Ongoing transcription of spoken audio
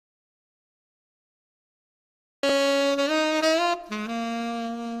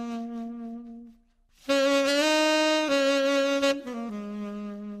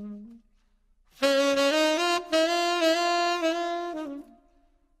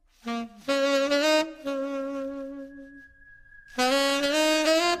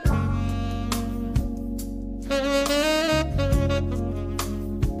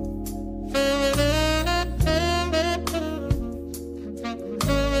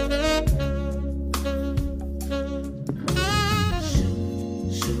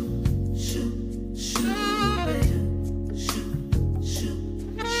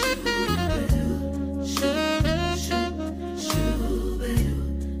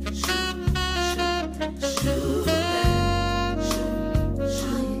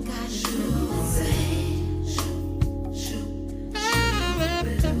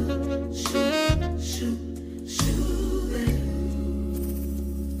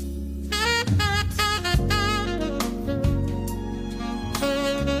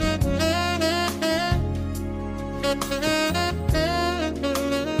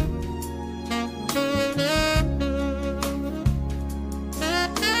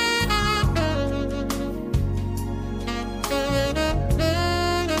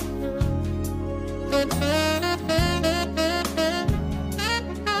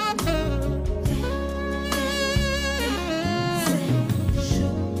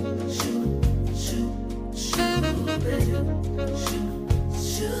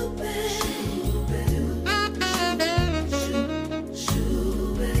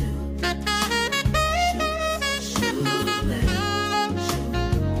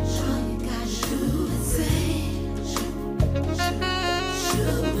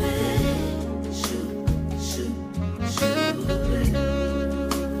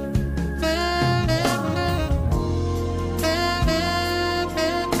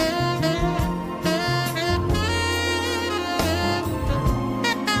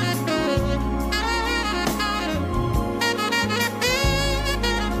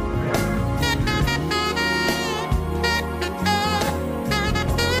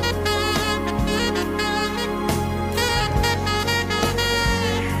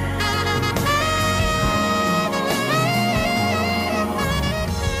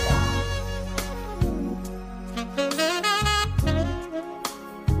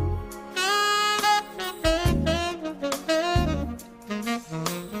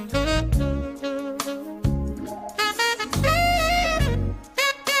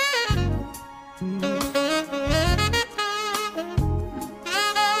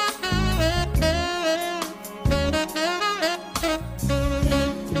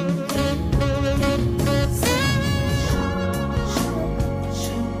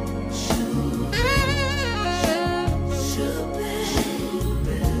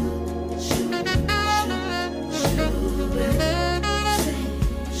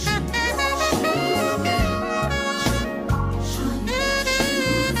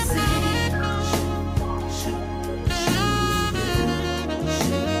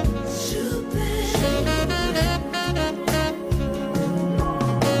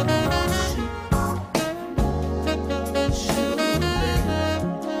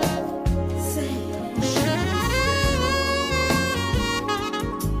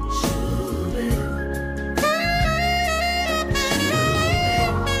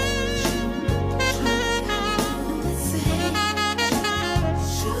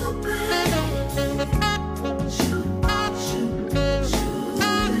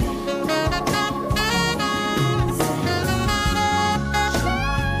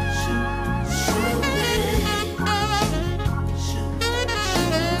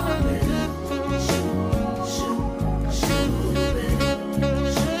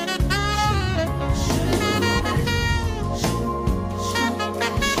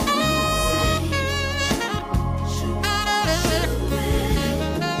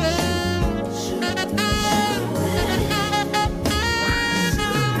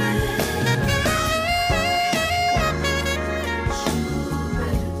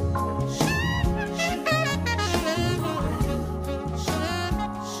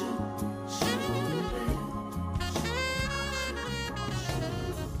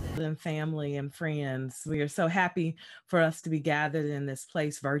and family and friends. We are so happy for us to be gathered in this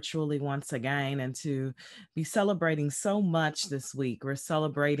place virtually once again and to be celebrating so much this week. We're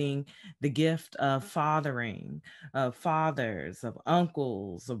celebrating the gift of fathering, of fathers, of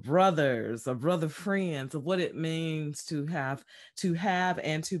uncles, of brother friends, of what it means to have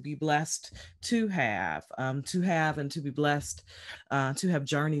and to be blessed to have and to be blessed to have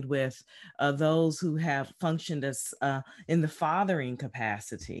journeyed with those who have functioned as in the fathering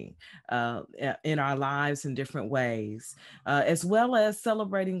capacity in our lives in different ways, as well as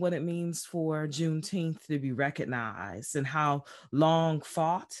celebrating what it means for Juneteenth to be recognized and how long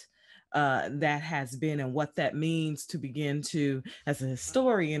fought that has been and what that means to begin to, as a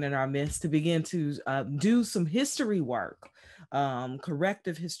historian in our midst, to begin to do some history work,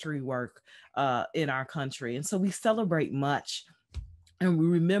 corrective history work in our country. And so we celebrate much and we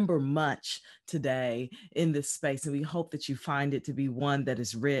remember much today in this space, and we hope that you find it to be one that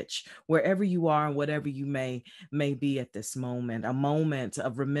is rich wherever you are and whatever you may be at this moment, a moment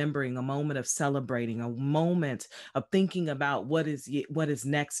of remembering, a moment of celebrating, a moment of thinking about what is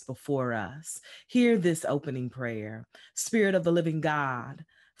next before us. Hear this opening prayer. Spirit of the living God,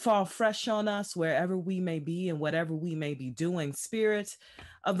 fall fresh on us wherever we may be and whatever we may be doing. Spirit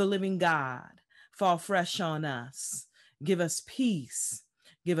of the living God, fall fresh on us. Give us peace,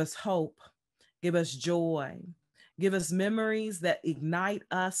 give us hope, give us joy, give us memories that ignite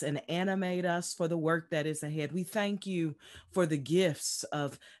us and animate us for the work that is ahead. We thank you for the gifts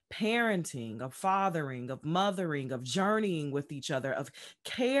of parenting, of fathering, of mothering, of journeying with each other, of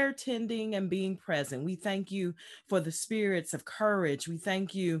care tending and being present. We thank you for the spirits of courage. We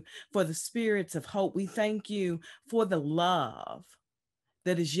thank you for the spirits of hope. We thank you for the love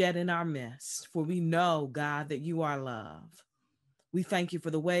that is yet in our midst, for we know, God, that you are love. We thank you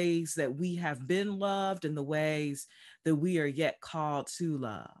for the ways that we have been loved and the ways that we are yet called to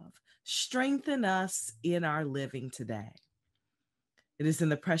love. Strengthen us in our living today. It is in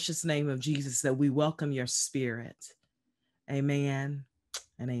the precious name of Jesus that we welcome your spirit. Amen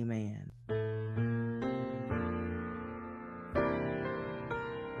and amen.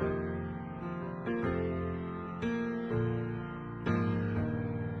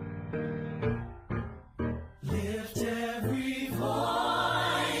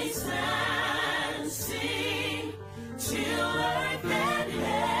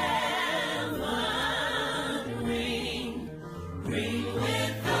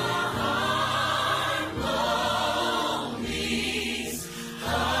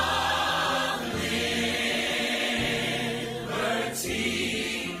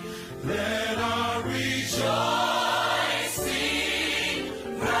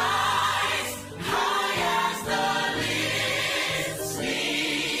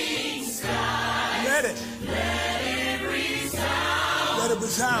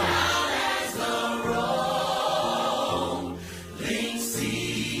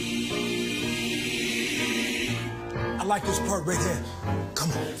 I like this part right here.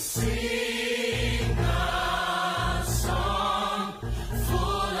 Come on. Sing a song full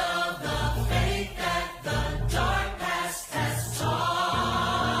of the faith that the dark past has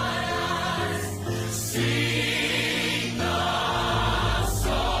taught us. Sing a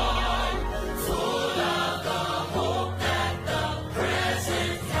song full of the hope that the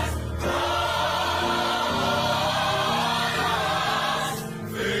present has brought us.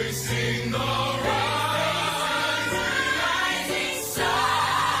 Facing the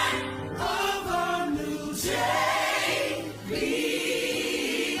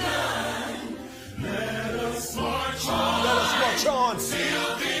on.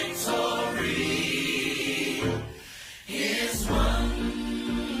 Till victory is won.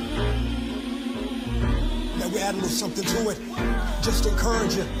 Now we add a little something to it. Just to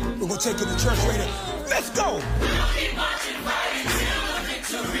encourage you. We're going to take you to church later. Let's go. We'll keep marching right until the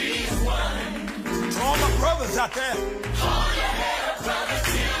victory is won. To all my brothers out there. Hold your head up, brother,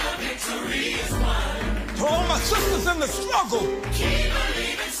 till the victory is won. To all my sisters in the struggle. Keep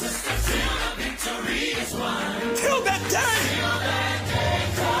believing, sister, till the victory is won. Till that day. Till that day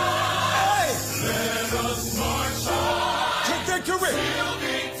comes. Hey. Let us march on. To victory. Till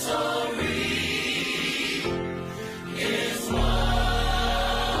victory is won.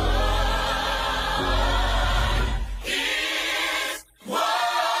 Is won.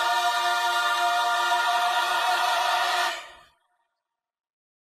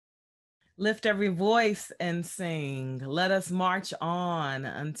 Lift every voice and sing. Let us march on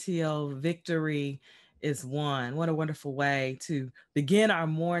until victory is won. What a wonderful way to begin our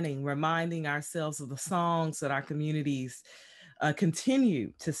morning, reminding ourselves of the songs that our communities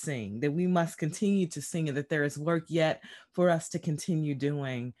continue to sing, that we must continue to sing, and that there is work yet for us to continue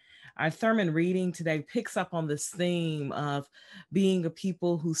doing. Our Thurman reading today picks up on this theme of being a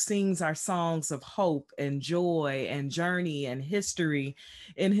people who sings our songs of hope and joy and journey and history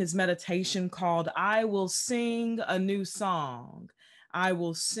in his meditation called, I Will Sing a New Song. I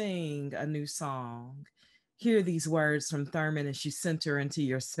will sing a new song. Hear these words from Thurman as you center into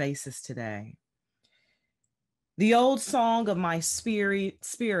your spaces today. The old song of my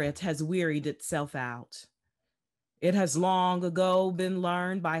spirit has wearied itself out. It has long ago been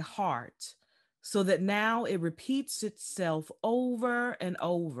learned by heart, so that now it repeats itself over and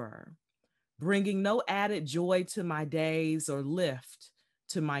over, bringing no added joy to my days or lift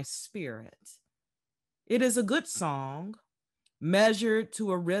to my spirit. It is a good song, measured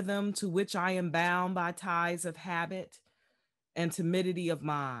to a rhythm to which I am bound by ties of habit and timidity of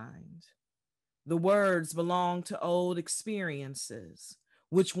mind. The words belong to old experiences,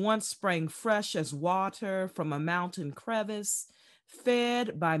 which once sprang fresh as water from a mountain crevice,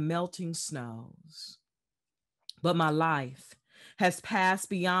 fed by melting snows. But my life has passed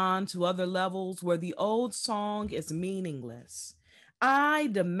beyond to other levels where the old song is meaningless. I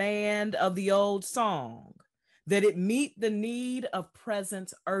demand of the old song that it meet the need of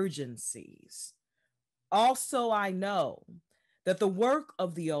present urgencies. Also, I know that the work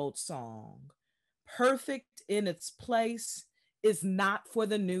of the old song, perfect in its place, is not for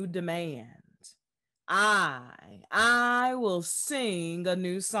the new demand. I will sing a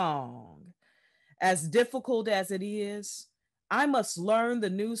new song. As difficult as it is, I must learn the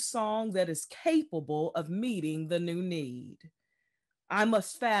new song that is capable of meeting the new need. I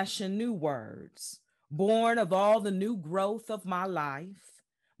must fashion new words, born of all the new growth of my life,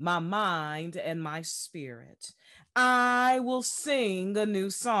 my mind, and my spirit. I will sing a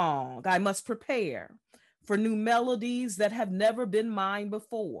new song. I must prepare for new melodies that have never been mine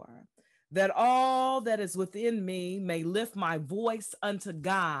before, that all that is within me may lift my voice unto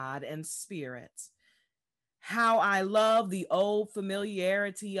God and spirit. How I love the old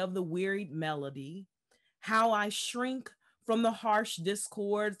familiarity of the wearied melody, how I shrink from the harsh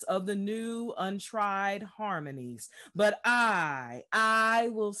discords of the new untried harmonies. But I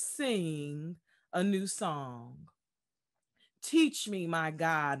will sing a new song. Teach me, my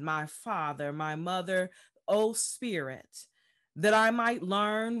God, my Father, my Mother, O Spirit, that I might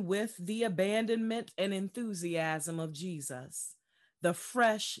learn with the abandonment and enthusiasm of Jesus, the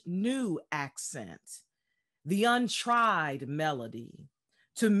fresh new accent, the untried melody,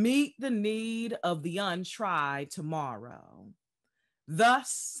 to meet the need of the untried tomorrow.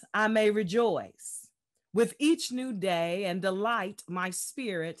 Thus I may rejoice with each new day and delight my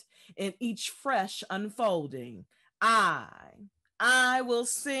spirit in each fresh unfolding. I will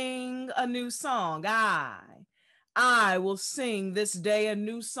sing a new song. I will sing this day a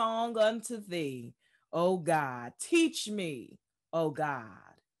new song unto thee. O God, teach me, O God,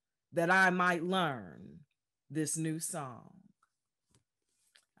 that I might learn this new song.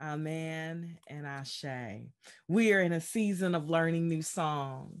 Amen and Ashe. We are in a season of learning new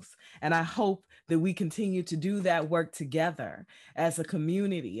songs, and I hope that we continue to do that work together as a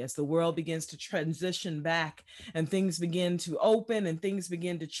community, as the world begins to transition back and things begin to open and things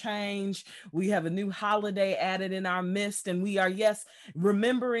begin to change. We have a new holiday added in our midst, and we are, yes,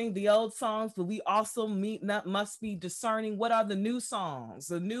 remembering the old songs, but we also must be discerning what are the new songs,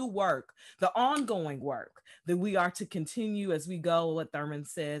 the new work, the ongoing work that we are to continue as we go, what Thurman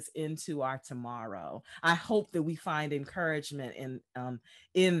says, into our tomorrow. I hope that we find encouragement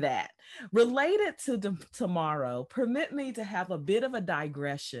in that. Related to tomorrow, permit me to have a bit of a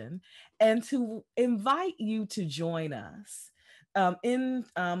digression and to invite you to join us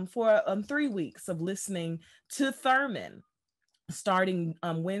for 3 weeks of listening to Thurman. Starting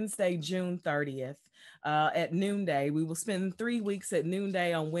Wednesday, June 30th at noonday. We will spend 3 weeks at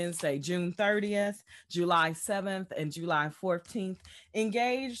noonday on Wednesday, June 30th, July 7th, and July 14th,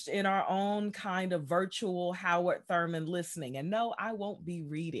 engaged in our own kind of virtual Howard Thurman listening. And no, I won't be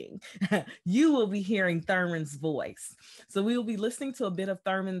reading. You will be hearing Thurman's voice. So we will be listening to a bit of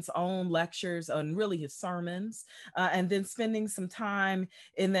Thurman's own lectures and really his sermons, and then spending some time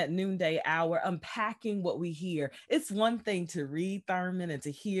in that noonday hour unpacking what we hear. It's one thing to read Thurman and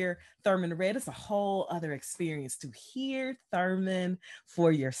to hear Thurman read. It's a whole other experience to hear Thurman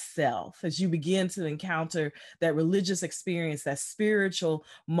for yourself as you begin to encounter that religious experience, that spiritual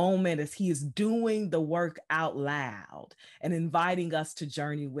moment as he is doing the work out loud and inviting us to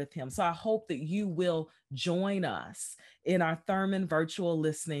journey with him. So I hope that you will join us in our Thurman virtual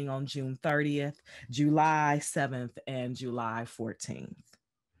listening on June 30th, July 7th, and July 14th.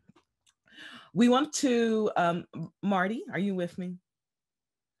 We want to, Marty, are you with me?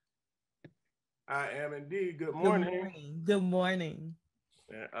 I am indeed. Good morning. Good morning.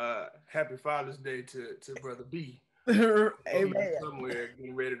 Happy Father's Day to Brother B. Amen. Somewhere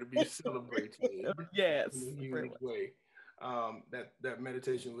getting ready to be celebrated. Yes. In a unique way. That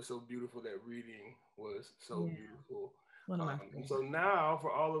meditation was so beautiful. That reading was so beautiful. And so now,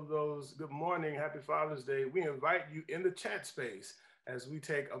 for all of those, good morning, happy Father's Day. We invite you in the chat space as we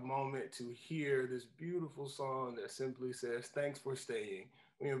take a moment to hear this beautiful song that simply says, "Thanks for staying."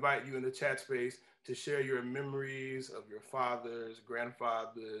 We invite you in the chat space to share your memories of your fathers,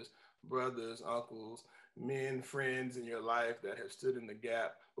 grandfathers, brothers, uncles, men, friends in your life that have stood in the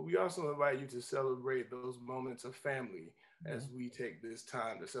gap. But we also invite you to celebrate those moments of family as we take this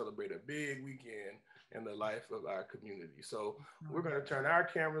time to celebrate a big weekend in the life of our community. So we're going to turn our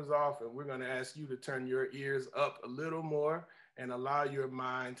cameras off, and we're going to ask you to turn your ears up a little more and allow your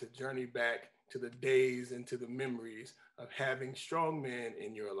mind to journey back to the days and to the memories of having strong men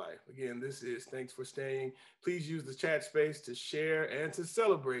in your life. Again, this is Thanks for Staying. Please use the chat space to share and to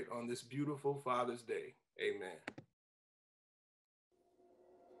celebrate on this beautiful Father's Day. Amen.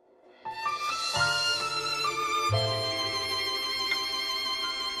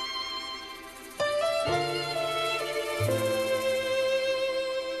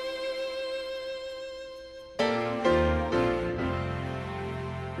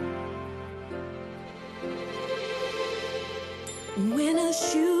 When a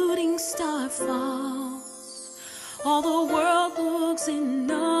shooting star falls, all the world looks in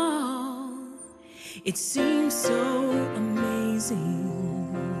awe. It seems so amazing.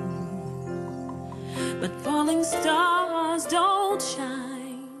 But falling stars don't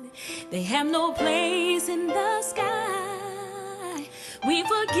shine. They have no place in the sky. We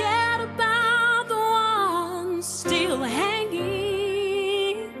forget about the ones still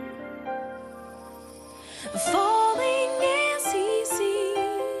hanging. Falling is easy,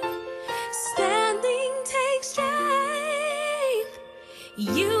 standing takes strength.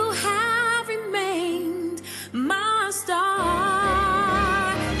 You have remained my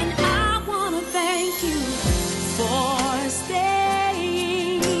star, and I want to thank you for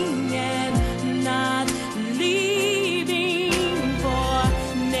staying and not leaving, for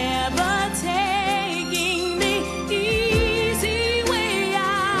never taking the easy way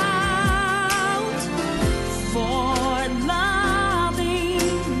out, for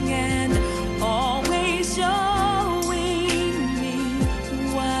loving and always showing me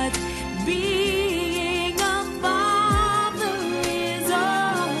what being a father is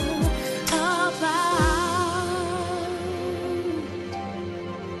all about.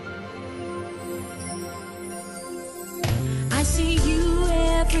 I see you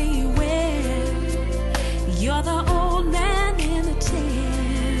everywhere. You're the old man in a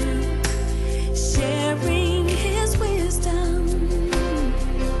chair, sharing his wisdom.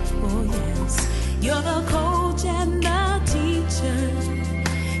 Oh yes, you're the coach and the teacher.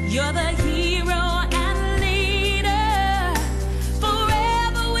 You're the hero and leader.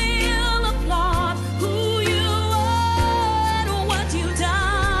 Forever we'll applaud who you are and what you've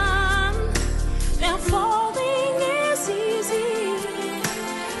done. Now falling is easy,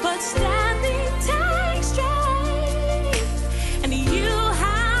 but standing takes strength, and you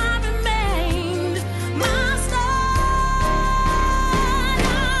have remained my star.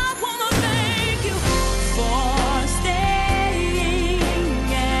 I wanna thank you for staying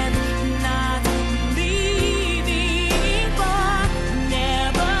and not leaving, for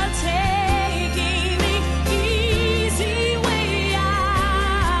never taking the easy way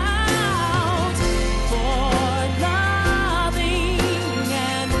out, for loving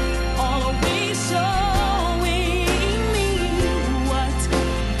and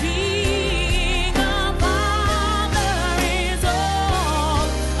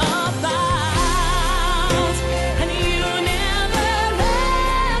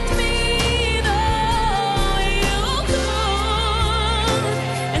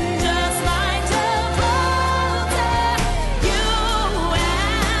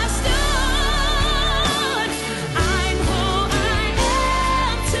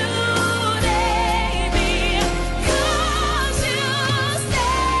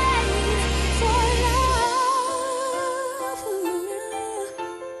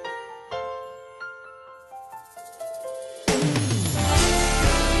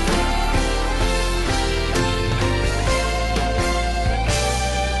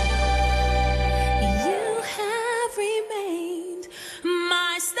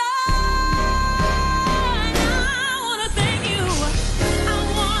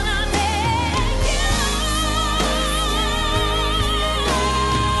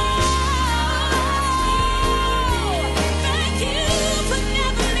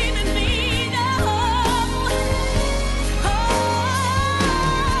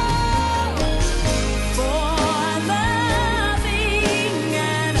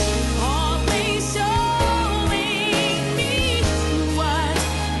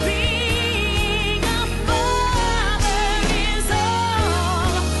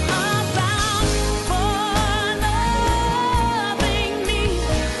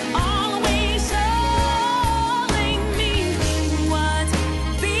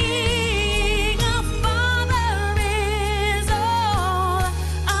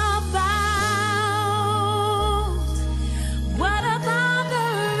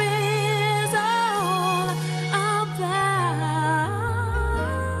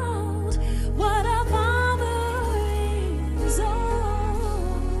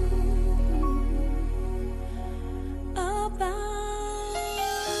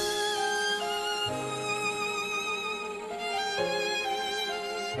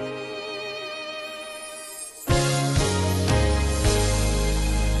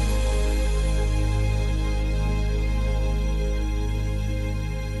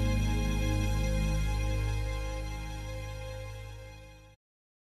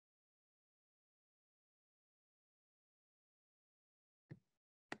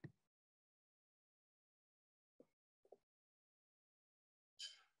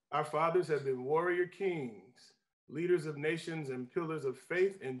Our fathers have been warrior kings, leaders of nations, and pillars of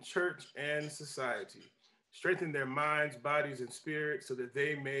faith in church and society. Strengthen their minds, bodies, and spirits so that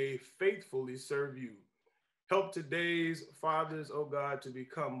they may faithfully serve you. Help today's fathers, oh God, to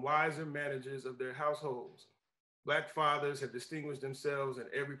become wiser managers of their households. Black fathers have distinguished themselves in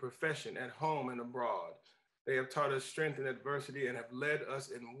every profession, at home and abroad. They have taught us strength in adversity and have led us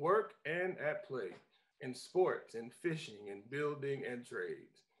in work and at play, in sports, in fishing, in building and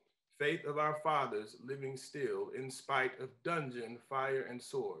trades. Faith of our fathers living still in spite of dungeon, fire, and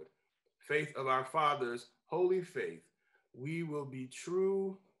sword. Faith of our fathers, holy faith, we will be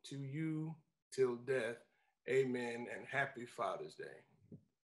true to you till death. Amen, and happy Father's Day.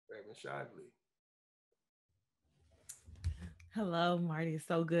 Reverend Shively. Hello, Marty. It's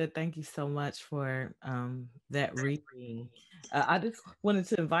so good. Thank you so much for that reading. I just wanted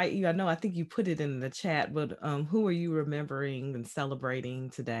to invite you. I think you put it in the chat, but who are you remembering and celebrating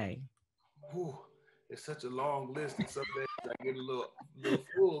today? Ooh, it's such a long list, and some days I get a little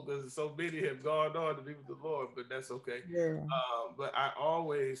full because so many have gone on to be with the Lord, but that's okay. Yeah. But I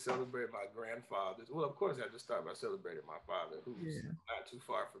always celebrate my grandfathers. Well, of course, I just start by celebrating my father, who's not too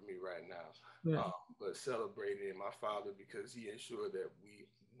far from me right now. Yeah. But celebrating my father because he ensured that we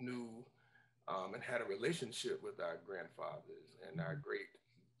knew and had a relationship with our grandfathers and our great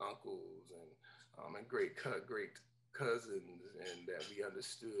uncles and great cousins, and that we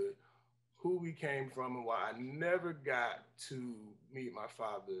understood who we came from and why. I never got to meet my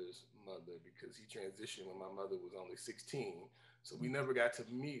father's mother because he transitioned when my mother was only 16. So we never got to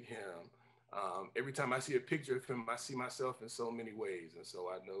meet him. Every time I see a picture of him, I see myself in so many ways. And so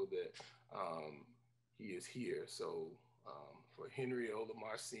I know that he is here. So for Henry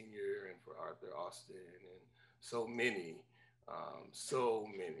Olamar Sr. and for Arthur Austin and so many, I'm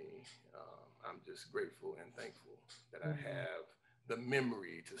just grateful and thankful that I have the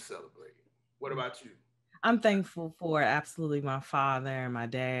memory to celebrate. What about you? I'm thankful for absolutely my father and my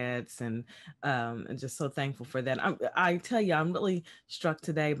dad's, and just so thankful for that. I tell you, I'm really struck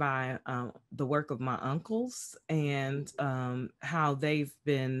today by the work of my uncles and how they've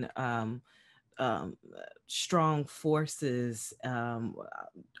been strong forces,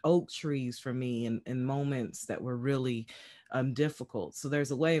 oak trees for me in moments that were really difficult. So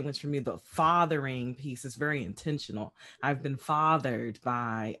there's a way in which for me the fathering piece is very intentional. I've been fathered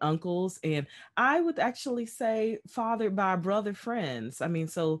by uncles, and I would actually say fathered by brother friends. I mean,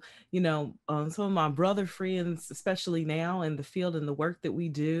 so some of my brother friends, especially now in the field and the work that we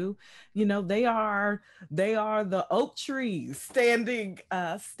do, they are the oak trees standing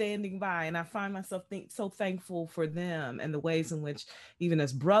by, and I find myself so thankful for them and the ways in which, even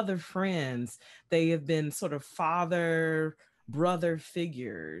as brother friends, they have been sort of brother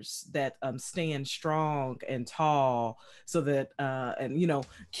figures that stand strong and tall, so that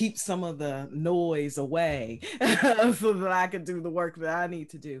keep some of the noise away so that I can do the work that I need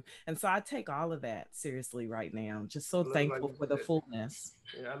to do. And so I take all of that seriously right now. Just so thankful for the fullness.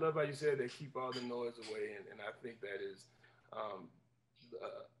 Yeah, I love how you said that, keep all the noise away, and I think that is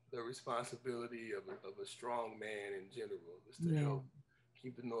the responsibility of a strong man in general, is to help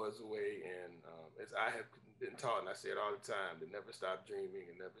keep the noise away. And as I have been taught, and I say it all the time, to never stop dreaming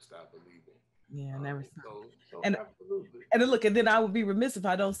and never stop believing. Yeah, never stop. So and absolutely. And look, and then I would be remiss if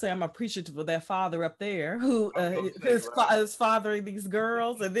I don't say I'm appreciative of that father up there who is fathering these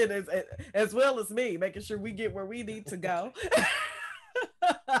girls, and then as well as me, making sure we get where we need to go.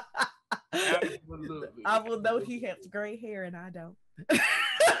 Absolutely. I will note he has gray hair and I don't.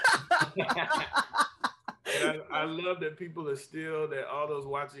 And I love that people are still, that all those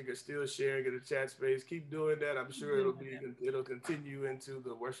watching are still sharing in the chat space. Keep doing that. I'm sure it'll continue into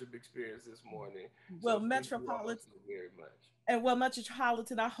the worship experience this morning. Well, so Metropolitan, very much. And well,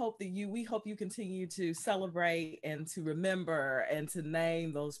 Metropolitan, we hope you continue to celebrate and to remember and to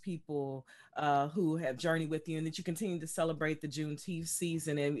name those people who have journeyed with you, and that you continue to celebrate the Juneteenth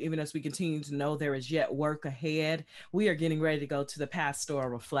season. And even as we continue to know there is yet work ahead, we are getting ready to go to the pastoral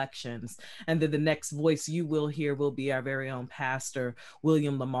reflections. And then the next voice you will hear will be our very own pastor,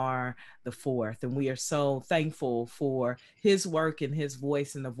 William Lamar IV. And we are so thankful for his work and his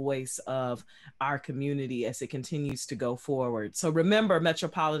voice and the voice of our community as it continues to go forward. So remember,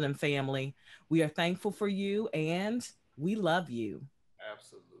 Metropolitan family, we are thankful for you and we love you.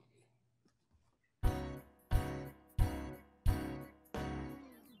 Absolutely.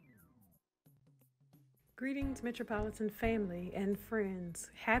 Greetings, Metropolitan family and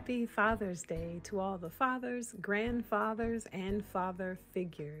friends. Happy Father's Day to all the fathers, grandfathers, and father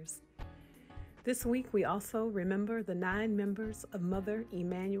figures. This week, we also remember the 9 members of Mother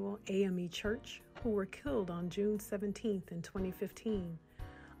Emanuel AME Church who were killed on June 17th in 2015,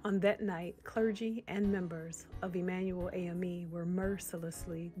 On that night, clergy and members of Emmanuel AME were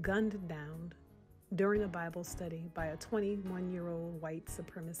mercilessly gunned down during a Bible study by a 21-year-old white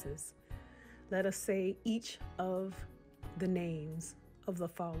supremacist. Let us say each of the names of the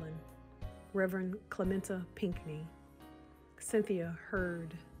fallen: Reverend Clementa Pinckney, Cynthia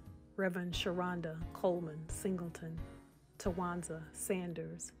Hurd, Reverend Sharonda Coleman Singleton, Tawanza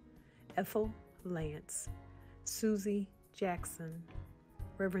Sanders, Ethel Lance, Susie Jackson,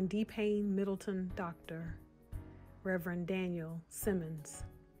 Reverend D. Payne Middleton Doctor, Reverend Daniel Simmons,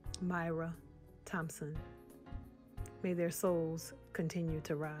 Myra Thompson. May their souls continue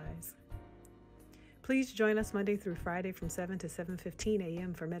to rise. Please join us Monday through Friday from 7 to 7:15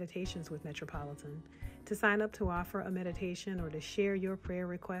 a.m. for Meditations with Metropolitan. To sign up to offer a meditation or to share your prayer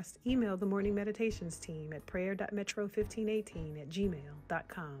request, email the Morning Meditations team at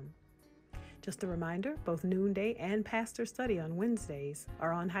prayer.metro1518@gmail.com. Just a reminder, both Noonday and Pastor Study on Wednesdays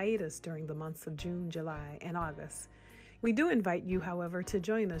are on hiatus during the months of June, July, and August. We do invite you, however, to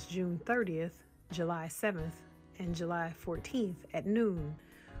join us June 30th, July 7th, and July 14th at noon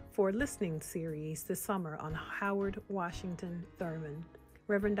for a listening series this summer on Howard Washington Thurman.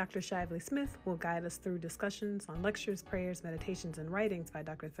 Reverend Dr. Shively Smith will guide us through discussions on lectures, prayers, meditations, and writings by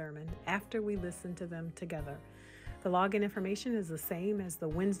Dr. Thurman after we listen to them together. The login information is the same as the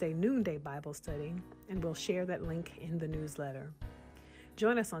Wednesday Noonday Bible Study, and we'll share that link in the newsletter.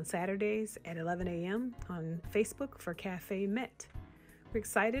 Join us on Saturdays at 11 a.m. on Facebook for Cafe Met. We're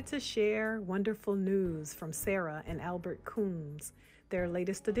excited to share wonderful news from Sarah and Albert Coombs. Their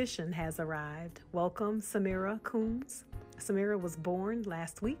latest edition has arrived. Welcome, Samira Coombs. Samira was born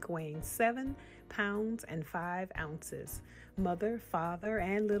last week weighing 7 pounds and 5 ounces. Mother, father,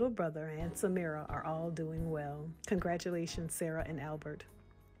 and little brother and Samira are all doing well. Congratulations, Sarah and Albert.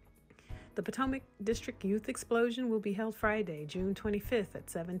 The Potomac District Youth Explosion will be held Friday, June 25th at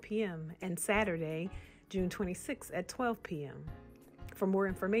 7 p.m. and Saturday, June 26th at 12 p.m. For more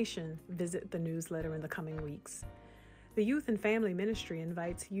information, visit the newsletter in the coming weeks. The Youth and Family Ministry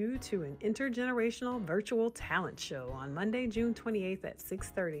invites you to an intergenerational virtual talent show on Monday, June 28th at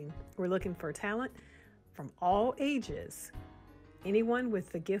 6:30. We're looking for talent from all ages. Anyone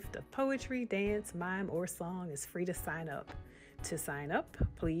with the gift of poetry, dance, mime, or song is free to sign up. To sign up,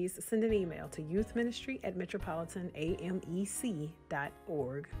 please send an email to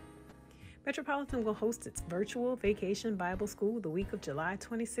youthministry@metropolitanamec.org. Metropolitan will host its virtual Vacation Bible School the week of July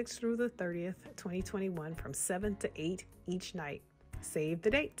 26th through the 30th, 2021 from 7 to 8 each night. Save the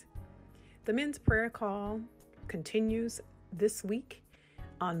date. The men's prayer call continues this week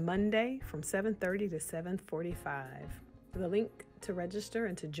on Monday from 7:30 to 7:45. The link to register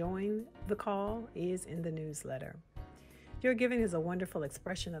and to join the call is in the newsletter. Your giving is a wonderful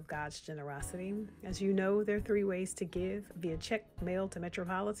expression of God's generosity. As you know, there are 3 ways to give: via check mailed to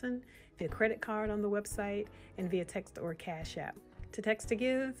Metropolitan, via credit card on the website, and via text or Cash App. To text to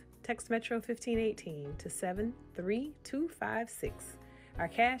give, text Metro 1518 to 73256. Our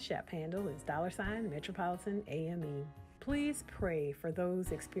Cash App handle is $MetropolitanAME. Please pray for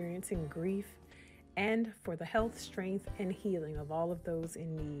those experiencing grief and for the health, strength, and healing of all of those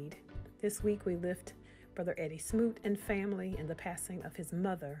in need. This week we lift Brother Eddie Smoot and family in the passing of his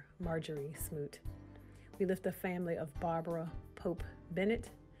mother, Marjorie Smoot. We lift the family of Barbara Pope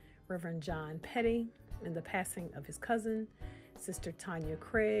Bennett, Reverend John Petty, in the passing of his cousin, Sister Tanya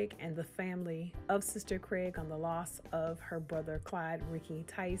Craig, and the family of Sister Craig on the loss of her brother Clyde Ricky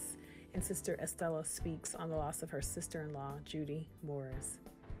Tice, and Sister Estella Speaks on the loss of her sister-in-law, Judy Morris.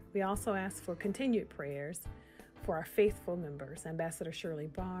 We also ask for continued prayers for our faithful members: Ambassador Shirley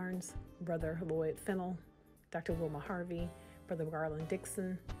Barnes, Brother Lloyd Fennell, Dr. Wilma Harvey, Brother Garland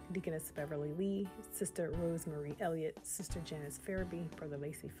Dixon, Deaconess Beverly Lee, Sister Rosemary Elliott, Sister Janice Farabee, Brother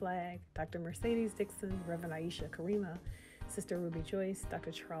Lacey Flagg, Dr. Mercedes Dixon, Reverend Aisha Karima, Sister Ruby Joyce,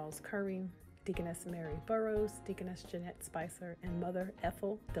 Dr. Charles Curry, Deaconess Mary Burrows, Deaconess Jeanette Spicer, and Mother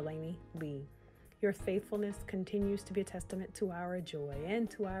Ethel Delaney Lee. Your faithfulness continues to be a testament to our joy and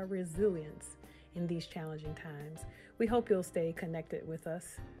to our resilience in these challenging times. We hope you'll stay connected with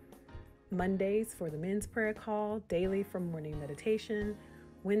us. Mondays for the men's prayer call, daily for morning meditation,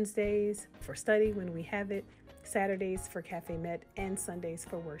 Wednesdays for study when we have it, Saturdays for Cafe Met, and Sundays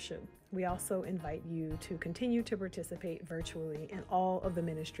for worship. We also invite you to continue to participate virtually in all of the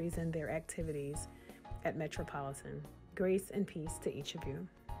ministries and their activities at Metropolitan. Grace and peace to each of you.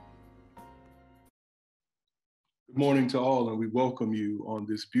 Good morning to all, and we welcome you on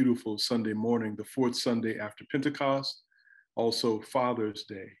this beautiful Sunday morning, the 4th Sunday after Pentecost, also Father's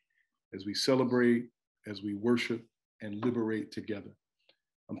Day, as we celebrate, as we worship, and liberate together.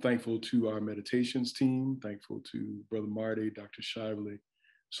 I'm thankful to our meditations team, thankful to Brother Marty, Dr. Shively,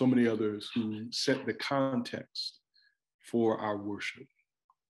 so many others who set the context for our worship.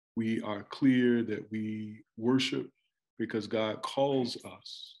 We are clear that we worship because God calls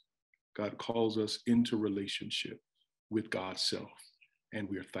us. God calls us into relationship with God's self, and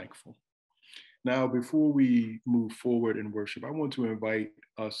we are thankful. Now, before we move forward in worship, I want to invite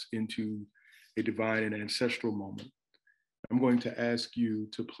us into a divine and ancestral moment. I'm going to ask you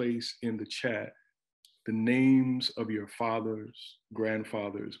to place in the chat the names of your fathers,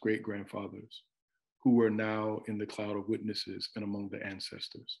 grandfathers, great-grandfathers who are now in the cloud of witnesses and among the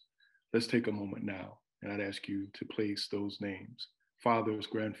ancestors. Let's take a moment now, and I'd ask you to place those names: fathers,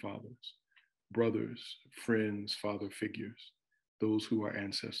 grandfathers, brothers, friends, father figures, those who are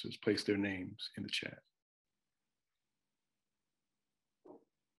ancestors. Place their names in the chat.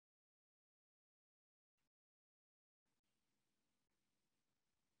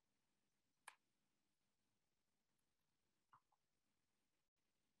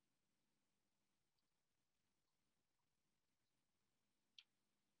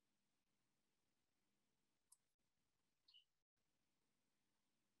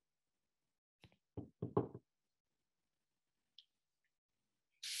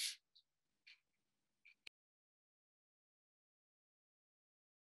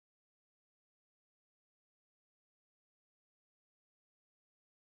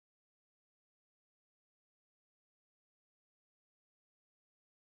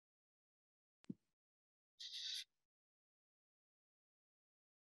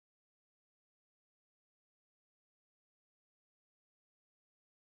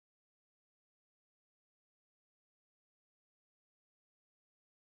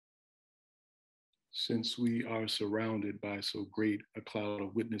 Since we are surrounded by so great a cloud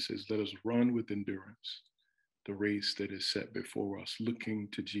of witnesses, let us run with endurance the race that is set before us, looking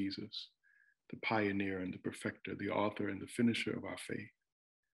to Jesus, the pioneer and the perfecter, the author and the finisher of our faith.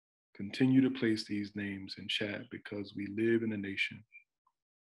 Continue to place these names in chat because we live in a nation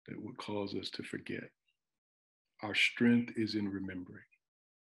that would cause us to forget. Our strength is in remembering.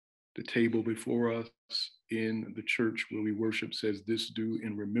 The table before us in the church where we worship says, "This do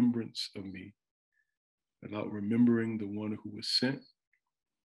in remembrance of me." Without remembering the one who was sent,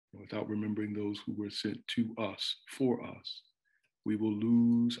 and without remembering those who were sent to us, for us, we will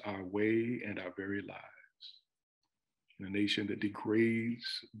lose our way and our very lives. In a nation that degrades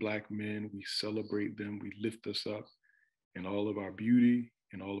Black men, we celebrate them, we lift us up in all of our beauty,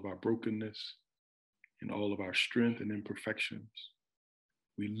 in all of our brokenness, in all of our strength and imperfections.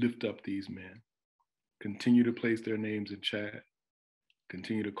 We lift up these men. Continue to place their names in chat.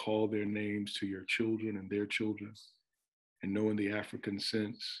 Continue to call their names to your children and their children. And know in the African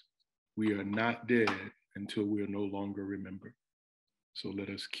sense, we are not dead until we are no longer remembered. So let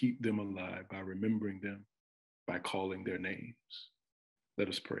us keep them alive by remembering them, by calling their names. Let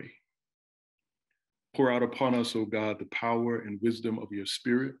us pray. Pour out upon us, O God, the power and wisdom of your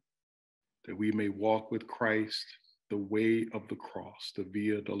Spirit, that we may walk with Christ the way of the cross, the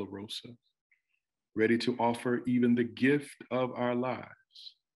Via Dolorosa, ready to offer even the gift of our lives,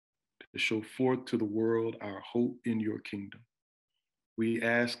 to show forth to the world our hope in your kingdom. We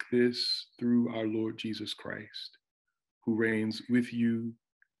ask this through our Lord Jesus Christ, who reigns with you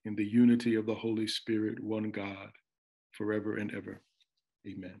in the unity of the Holy Spirit, one God, forever and ever.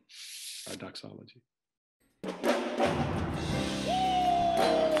 Amen. Our doxology.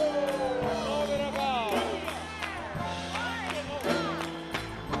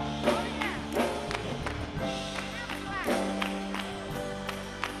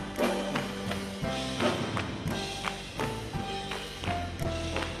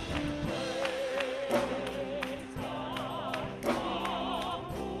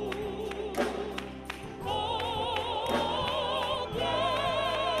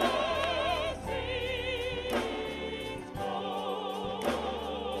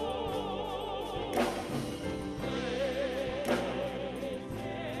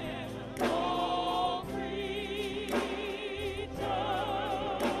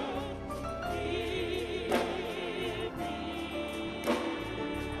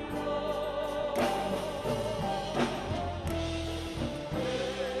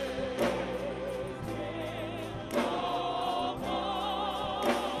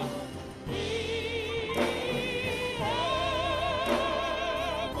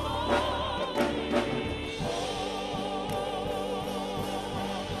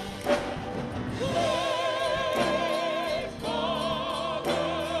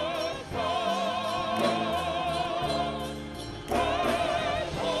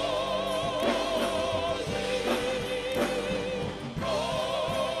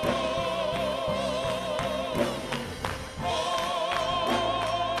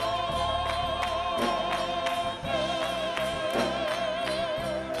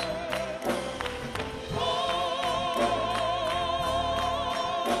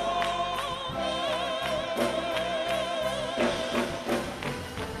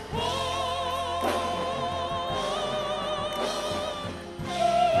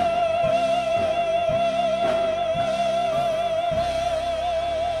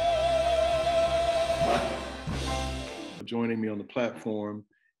 joining me on the platform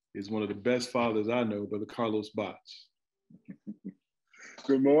is one of the best fathers I know, Brother Carlos Batts.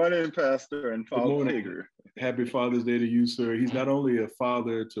 Good morning, Pastor and Father Figure. Happy Father's Day to you, sir. He's not only a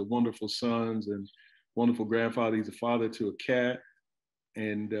father to wonderful sons and wonderful grandfather, he's a father to a cat,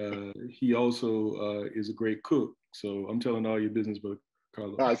 and he also is a great cook. So I'm telling all your business, Brother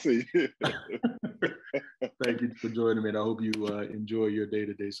Carlos. I see. Thank you for joining me, and I hope you enjoy your day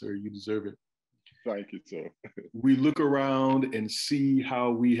today, sir. You deserve it. Thank you, sir. We look around and see how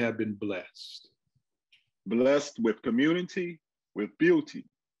we have been blessed. Blessed with community, with beauty,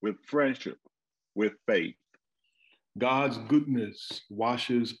 with friendship, with faith. God's goodness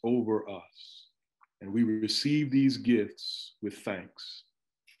washes over us, and we receive these gifts with thanks.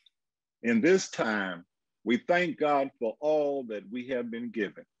 In this time, we thank God for all that we have been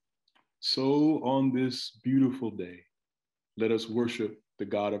given. So on this beautiful day, let us worship the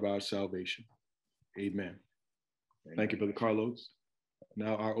God of our salvation. Amen. Amen. Thank you, Brother Carlos.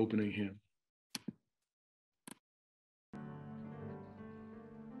 Now our opening hymn.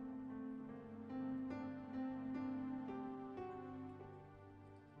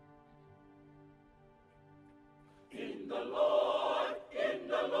 In the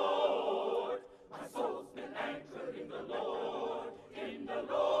Lord, my soul's been anchored in the Lord. In the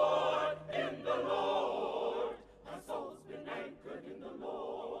Lord, my soul's been anchored in the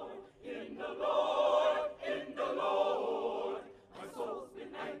Lord. In the Lord, my soul's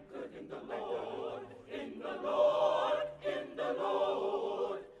been anchored in the Lord. In the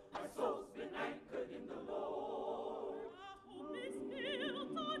Lord, my soul's been anchored in the Lord. My hope is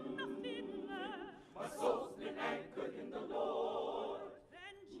built on nothing less. My soul's been anchored in the Lord.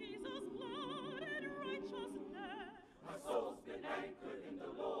 Then Jesus' blood and righteousness. My soul's been anchored in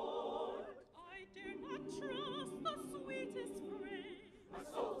the Lord. I dare not trust the sweetest frame. My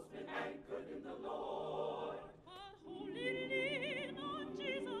soul's been anchored in the Lord. But wholly lean on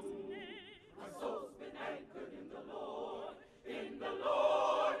Jesus' name. My soul's been anchored in the Lord. In the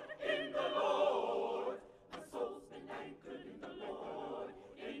Lord, my soul's been anchored in the Lord.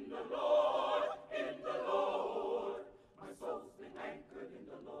 In the Lord, my soul's been anchored in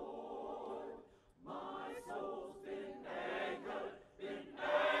the Lord. My soul's been anchored in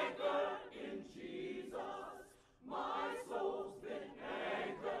Jesus. My soul's been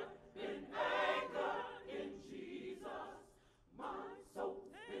anchored in Jesus. My soul's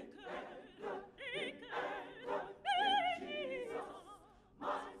been anchored in Jesus.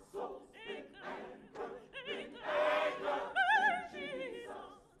 My soul's been anchored in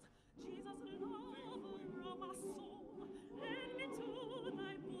Jesus. Jesus, lover of my soul, let me to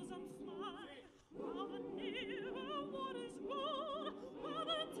thy bosom fly. While the near waters roll, while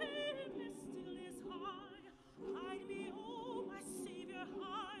the tempest still is high, hide me, oh my Savior,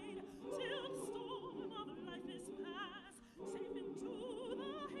 hide, till the storm of life is past. Safe into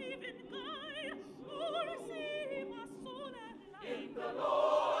the haven guide, oh receive my soul at last. In the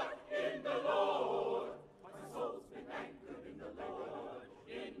Lord, my soul's been anchored in the Lord.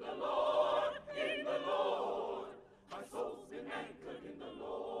 In the Lord, my soul's been anchored in the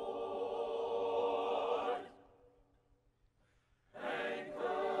Lord.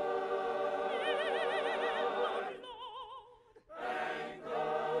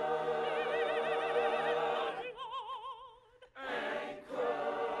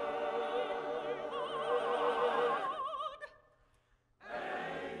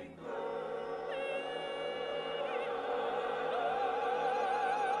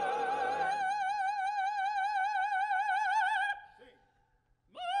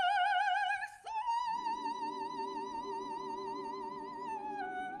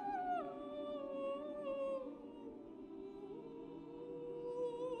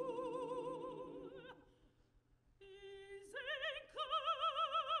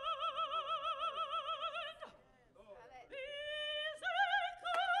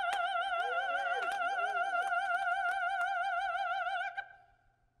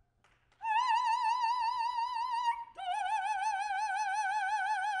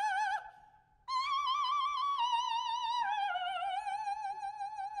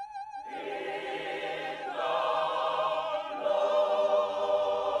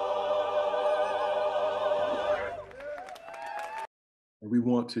 We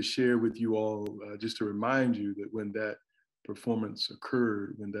want to share with you all, just to remind you that when that performance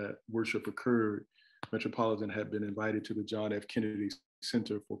occurred, when that worship occurred, Metropolitan had been invited to the John F. Kennedy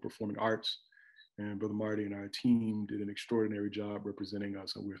Center for Performing Arts, and Brother Marty and our team did an extraordinary job representing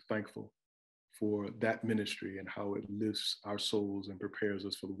us, and we're thankful for that ministry and how it lifts our souls and prepares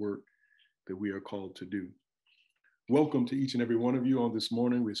us for the work that we are called to do. Welcome to each and every one of you on this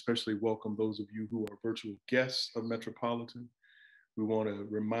morning. We especially welcome those of you who are virtual guests of Metropolitan. We want to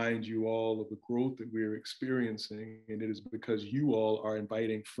remind you all of the growth that we're experiencing, and it is because you all are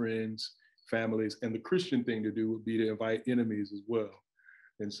inviting friends, families, and the Christian thing to do would be to invite enemies as well.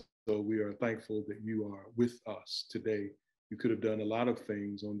 And so we are thankful that you are with us today. You could have done a lot of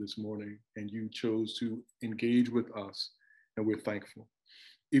things on this morning, and you chose to engage with us, and we're thankful.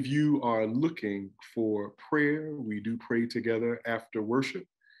 If you are looking for prayer, we do pray together after worship,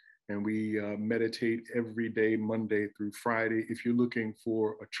 and we meditate every day, Monday through Friday. If you're looking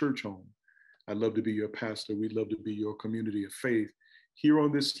for a church home, I'd love to be your pastor. We'd love to be your community of faith. Here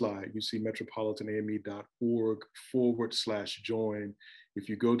on this slide, you see metropolitaname.org/join. If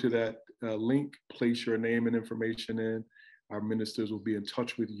you go to that link, place your name and information in. Our ministers will be in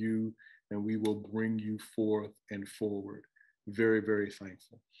touch with you, and we will bring you forth and forward. Very, very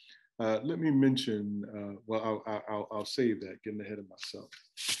thankful. Let me mention, I'll save that, getting ahead of myself.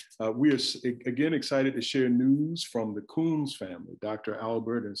 We are again excited to share news from the Coombs family. Dr.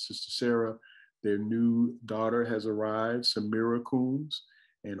 Albert and Sister Sarah, their new daughter has arrived, Samira Coombs,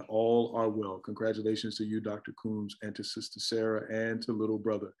 and all are well. Congratulations to you, Dr. Coombs, and to Sister Sarah, and to little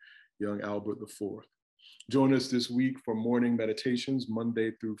brother, young Albert IV. Join us this week for morning meditations, Monday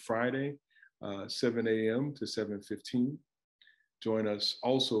through Friday, 7 a.m. to 7:15. Join us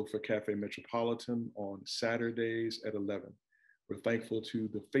also for Cafe Metropolitan on Saturdays at 11. We're thankful to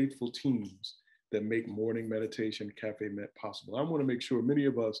the faithful teams that make morning meditation Cafe Met possible. I want to make sure many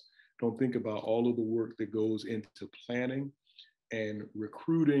of us don't think about all of the work that goes into planning and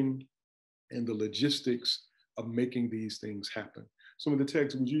recruiting and the logistics of making these things happen. Some of the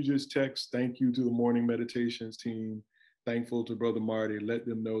texts, would you just text, thank you to the morning meditations team, thankful to Brother Marty, let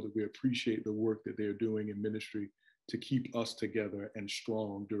them know that we appreciate the work that they're doing in ministry to keep us together and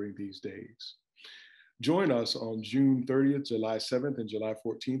strong during these days. Join us on June 30th, July 7th, and July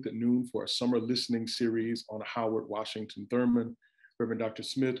 14th at noon for a summer listening series on Howard Washington Thurman. Reverend Dr.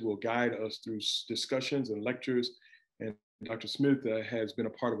 Smith will guide us through discussions and lectures, and Dr. Smith has been a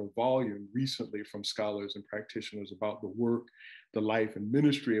part of a volume recently from scholars and practitioners about the work, the life, and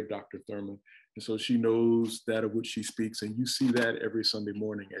ministry of Dr. Thurman. And so she knows that of which she speaks, and you see that every Sunday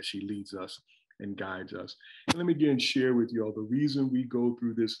morning as she leads us and guides us. And let me again share with you all, the reason we go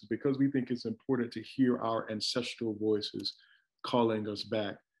through this is because we think it's important to hear our ancestral voices calling us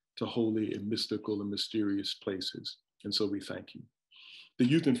back to holy and mystical and mysterious places. And so we thank you. The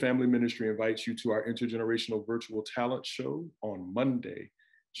Youth and Family Ministry invites you to our intergenerational virtual talent show on Monday,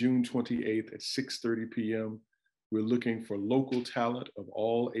 June 28th at 6:30 p.m. We're looking for local talent of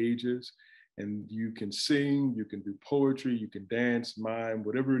all ages, and you can sing, you can do poetry, you can dance, mime,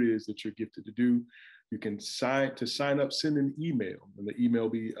 whatever it is that you're gifted to do. You can sign up, send an email, and the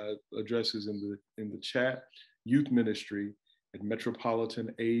email addresses in the chat,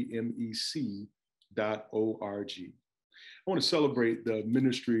 youthministry@metropolitanamec.org. I want to celebrate the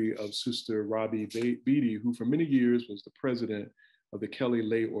ministry of Sister Robbie Beatty, who for many years was the president of the Kelly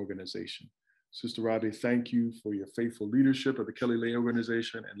Lay Organization. Sister Robbie, thank you for your faithful leadership of the Kelly Lay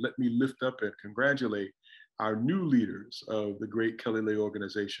Organization, and let me lift up and congratulate our new leaders of the great Kelly Lay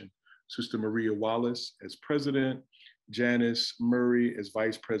Organization, Sister Maria Wallace as president, Janice Murray as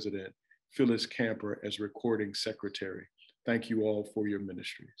vice president, Phyllis Camper as recording secretary. Thank you all for your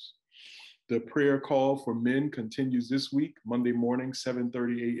ministries. The prayer call for men continues this week, Monday morning,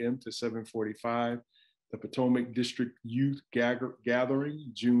 7:30 a.m. to 7:45. The Potomac District Youth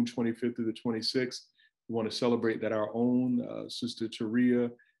Gathering, June 25th through the 26th. We want to celebrate that our own Sister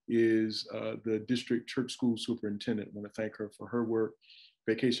Taria is the district church school superintendent. I want to thank her for her work.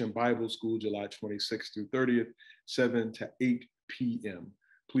 Vacation Bible School, July 26th through 30th, 7 to 8 p.m.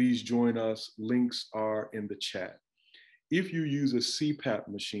 Please join us. Links are in the chat. If you use a CPAP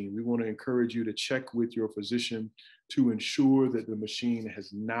machine, we want to encourage you to check with your physician to ensure that the machine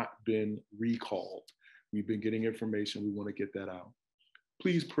has not been recalled. We've been getting information. We want to get that out.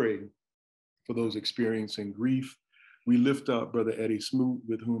 Please pray for those experiencing grief. We lift up Brother Eddie Smoot,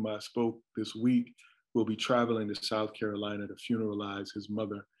 with whom I spoke this week. We'll be traveling to South Carolina to funeralize his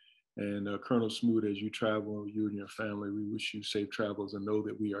mother. And Colonel Smoot, as you travel, you and your family, we wish you safe travels and know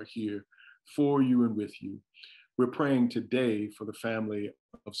that we are here for you and with you. We're praying today for the family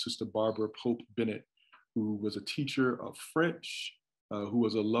of Sister Barbara Pope Bennett, who was a teacher of French, who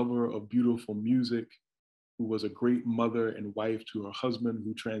was a lover of beautiful music, who was a great mother and wife to her husband,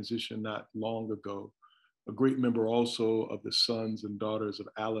 who transitioned not long ago, a great member also of the Sons and Daughters of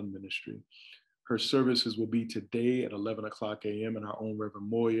Allen Ministry. Her services will be today at 11 o'clock a.m. and our own Reverend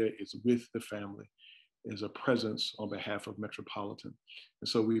Moya is with the family. as a presence on behalf of Metropolitan. And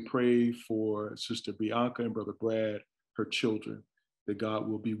so we pray for Sister Bianca and Brother Brad, her children, that God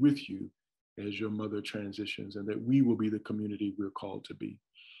will be with you as your mother transitions, and that we will be the community we're called to be.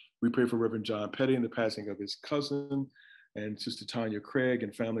 We pray for Reverend John Petty and the passing of his cousin, and Sister Tanya Craig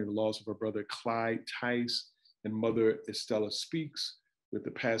and family, the loss of her brother Clyde Tice, and Mother Estella Speaks with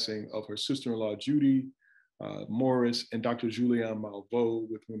the passing of her sister-in-law Judy Morris, and Dr. Julianne Malveaux,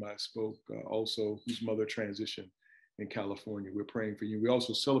 with whom I spoke also, whose mother transitioned in California. We're praying for you. We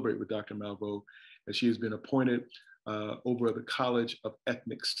also celebrate with Dr. Malveaux as she has been appointed over the College of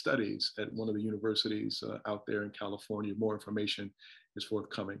Ethnic Studies at one of the universities out there in California. More information is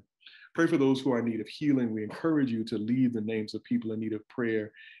forthcoming. Pray for those who are in need of healing. We encourage you to leave the names of people in need of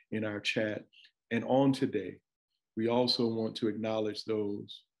prayer in our chat. And on today, we also want to acknowledge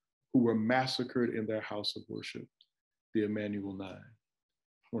those who were massacred in their house of worship, the Emmanuel 9. I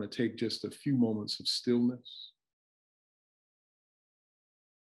want to take just a few moments of stillness.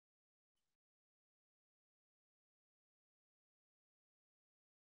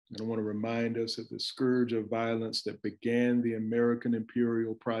 And I want to remind us that the scourge of violence that began the American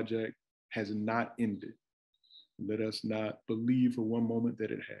Imperial Project has not ended. Let us not believe for one moment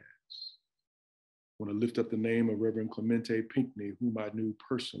that it has. I want to lift up the name of Reverend Clemente Pinckney, whom I knew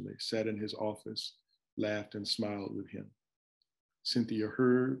personally, sat in his office, laughed and smiled with him. Cynthia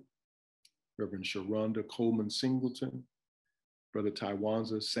Hurd, Reverend Sharonda Coleman Singleton, Brother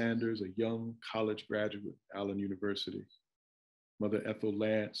Tywanza Sanders, a young college graduate at Allen University, Mother Ethel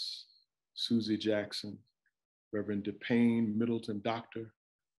Lance, Susie Jackson, Reverend DePayne Middleton Doctor,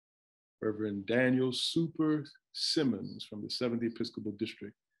 Reverend Daniel Super Simmons from the 7th Episcopal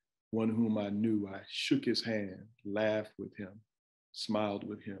District, one whom I knew. I shook his hand, laughed with him, smiled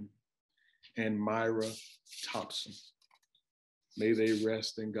with him, and Myra Thompson. May they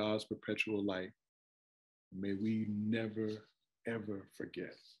rest in God's perpetual light. May we never, ever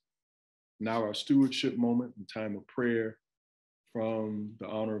forget. Now our stewardship moment and time of prayer from the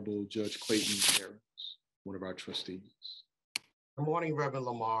Honorable Judge Clayton Harris, one of our trustees. Good morning, Reverend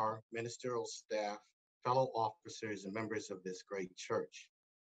Lamar, ministerial staff, fellow officers, and members of this great church.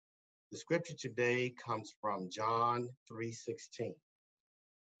 The scripture today comes from John 3:16.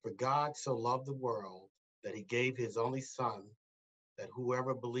 For God so loved the world that he gave his only son, that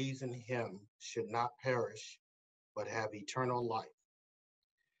whoever believes in him should not perish, but have eternal life.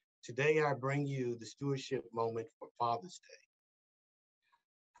 Today, I bring you the stewardship moment for Father's Day.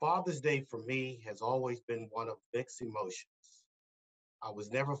 Father's Day for me has always been one of mixed emotions. I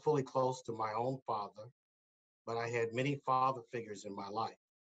was never fully close to my own father, but I had many father figures in my life.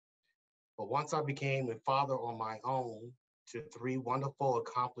 But once I became a father on my own to 3 wonderful,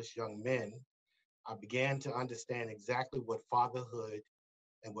 accomplished young men, I began to understand exactly what fatherhood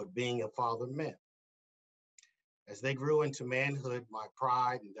and what being a father meant. As they grew into manhood, my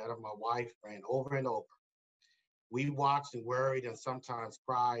pride and that of my wife ran over and over. We watched and worried and sometimes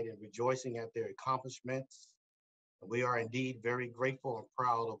cried and rejoicing at their accomplishments. And we are indeed very grateful and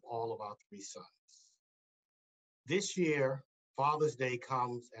proud of all of our 3 sons. This year, Father's Day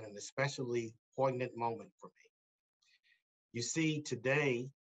comes at an especially poignant moment for me. You see,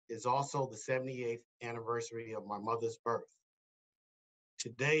 today is also the 78th anniversary of my mother's birth.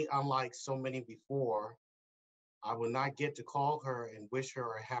 Today, unlike so many before, I will not get to call her and wish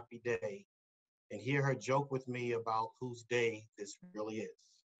her a happy day and hear her joke with me about whose day this really is.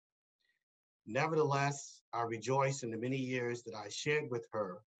 Nevertheless, I rejoice in the many years that I shared with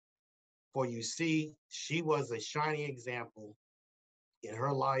her, for you see, she was a shining example in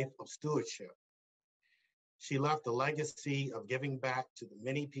her life of stewardship. She left a legacy of giving back to the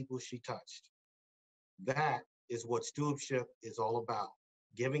many people she touched. That is what stewardship is all about,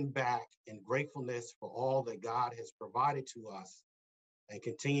 giving back in gratefulness for all that God has provided to us and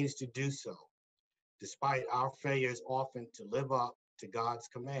continues to do so, despite our failures often to live up to God's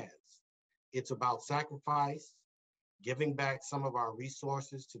commands. It's about sacrifice, giving back some of our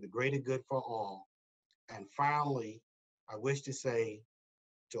resources to the greater good for all. And finally, I wish to say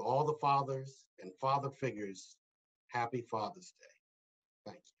to all the fathers and father figures, happy Father's Day.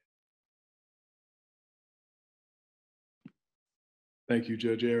 Thank you. Thank you,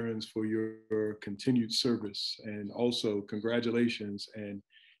 Judge Aarons, for your continued service, and also congratulations and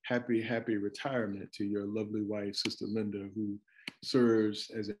happy retirement to your lovely wife, Sister Linda, who serves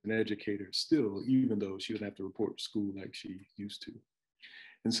as an educator still, even though she doesn't have to report to school like she used to.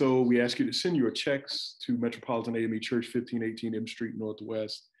 And so we ask you to send your checks to Metropolitan AME Church, 1518 M Street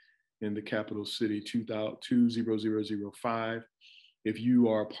Northwest in the capital city, 20005. If you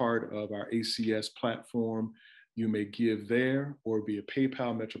are part of our ACS platform, You may give there or via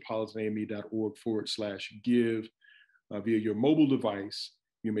PayPal, metropolitaname.org/give. Via your mobile device,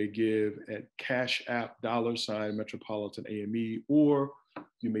 you may give at Cash App $Metropolitan AME, or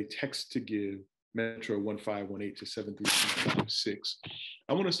you may text to give Metro 1518 to 73256.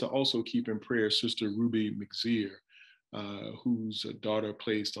 I want us to also keep in prayer Sister Ruby McZeer, whose daughter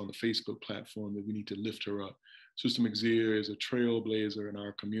placed on the Facebook platform that we need to lift her up. Sister McZeer is a trailblazer in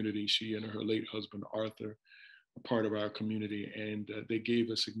our community. She and her late husband, Arthur, are part of our community, and they gave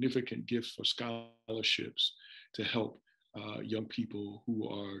a significant gift for scholarships to help young people who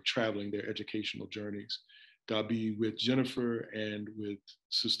are traveling their educational journeys. God be with Jennifer and with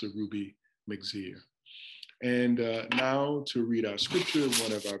Sister Ruby McZeer. And now to read our scripture,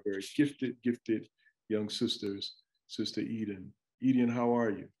 one of our very gifted young sisters, Sister Eden. Eden, how are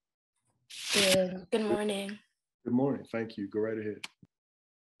you? Good. Good morning. Good morning. Thank you. Go right ahead.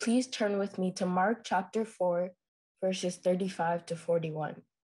 Please turn with me to Mark chapter 4, verses 35 to 41.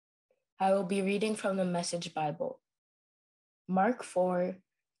 I will be reading from the Message Bible. Mark 4,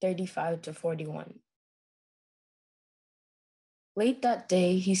 35 to 41. Late that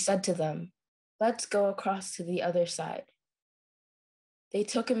day, he said to them, "Let's go across to the other side." They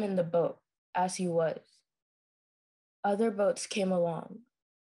took him in the boat, as he was. Other boats came along.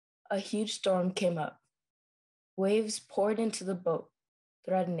 A huge storm came up. Waves poured into the boat,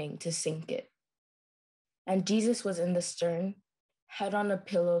 threatening to sink it. And Jesus was in the stern, head on a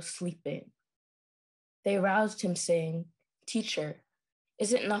pillow, sleeping. They roused him, saying, "Teacher,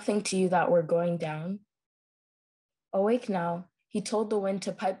 is it nothing to you that we're going down?" Awake now, he told the wind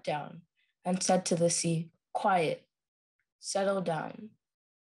to pipe down and said to the sea, "Quiet, settle down."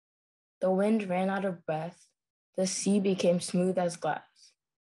 The wind ran out of breath. The sea became smooth as glass.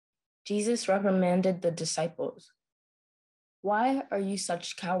 Jesus reprimanded the disciples. "Why are you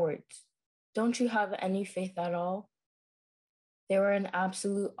such cowards? Don't you have any faith at all?" They were in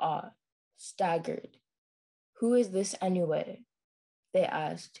absolute awe, staggered. "Who is this anyway?" they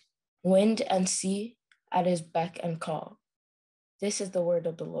asked. "Wind and sea at his beck and call." This is the word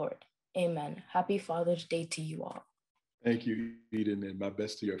of the Lord. Amen. Happy Father's Day to you all. Thank you, Eden, and my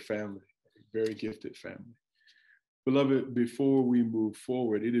best to your family. A very gifted family. Beloved, before we move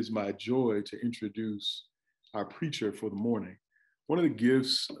forward, it is my joy to introduce our preacher for the morning. One of the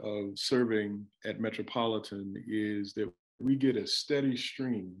gifts of serving at Metropolitan is that we get a steady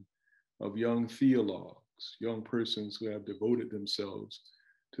stream of young theologues, young persons who have devoted themselves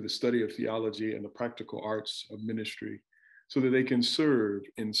to the study of theology and the practical arts of ministry so that they can serve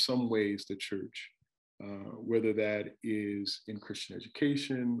in some ways the church, whether that is in Christian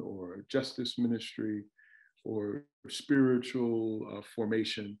education or justice ministry or spiritual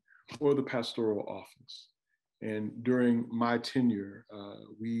formation or the pastoral office. And during my tenure,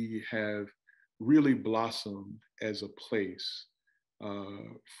 we have really blossomed as a place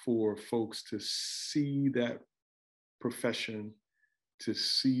for folks to see that profession, to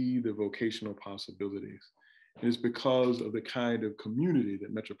see the vocational possibilities. And it's because of the kind of community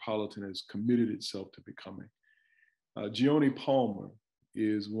that Metropolitan has committed itself to becoming. Gioni Palmer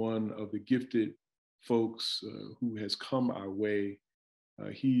is one of the gifted folks who has come our way.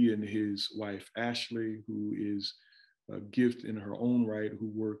 He and his wife, Ashley, who is a gift in her own right, who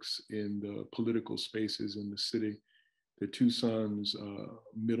works in the political spaces in the city. Their two sons,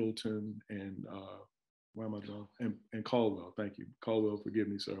 Middleton and and Caldwell. Thank you. Caldwell, forgive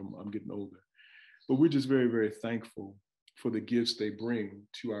me, sir, I'm getting older. But we're just very, very thankful for the gifts they bring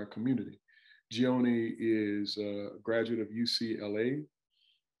to our community. Gioni is a graduate of UCLA.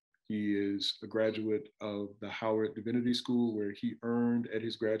 He is a graduate of the Howard Divinity School, where he earned at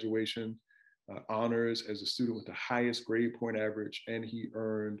his graduation honors as a student with the highest grade point average, and he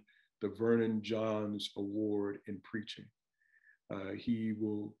earned the Vernon Johns Award in preaching. He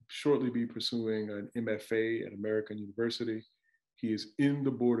will shortly be pursuing an MFA at American University. He is in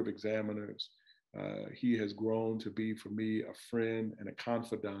the Board of Examiners. He has grown to be, for me, a friend and a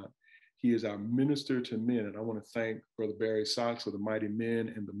confidant. He is our minister to men, and I want to thank Brother Barry Sox of the Mighty Men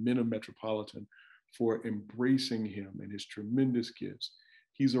and the Men of Metropolitan for embracing him and his tremendous gifts.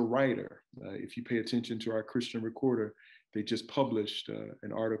 He's a writer. If you pay attention to our Christian Recorder, they just published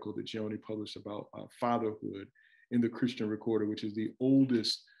an article that Gioni published about fatherhood in the Christian Recorder, which is the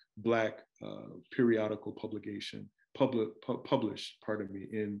oldest Black periodical publication published,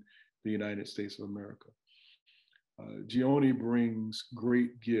 in the United States of America. Gioni brings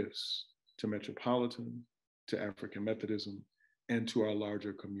great gifts to Metropolitan, to African Methodism, and to our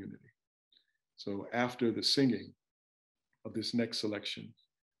larger community. So after the singing of this next selection,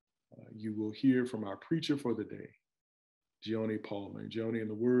 you will hear from our preacher for the day, Gioni Palmer. Gioni, in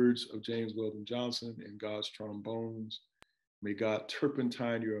the words of James Weldon Johnson and God's trombones, may God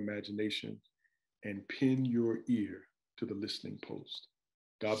turpentine your imagination and pin your ear to the listening post.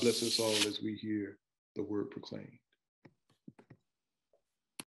 God bless us all as we hear the word proclaimed.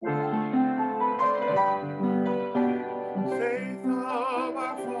 Faith of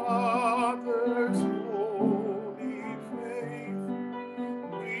our fathers, holy faith,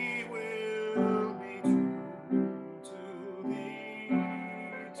 we will be true to thee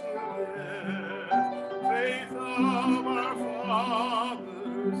till death. Faith of our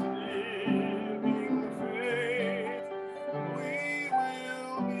fathers, living faith, we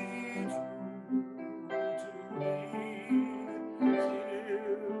will be true to thee till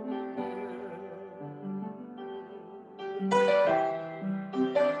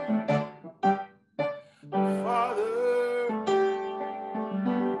Father,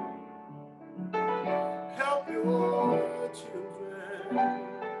 help your children.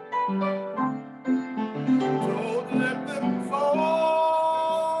 Don't let them fall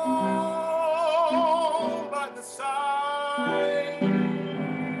by the side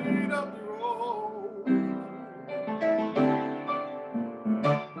of the road.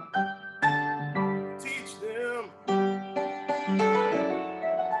 Teach them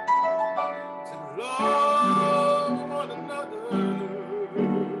to love one another,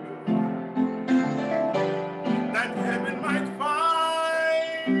 that heaven might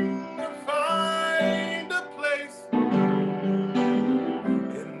find a place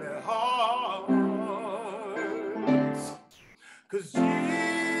in their hearts. 'Cause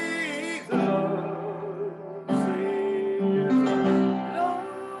Jesus is love.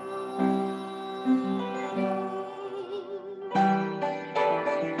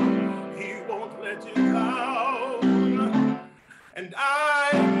 He won't let you down, and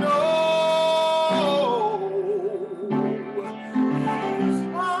I know He's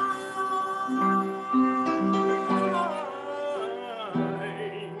mine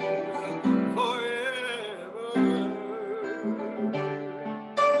forever.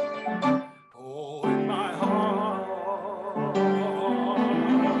 Oh, in my heart,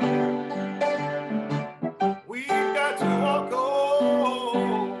 we've got to walk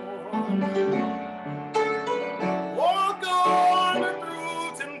on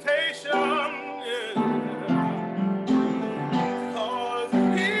through temptation, yeah. 'Cause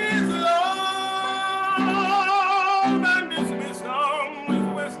His love and His wisdom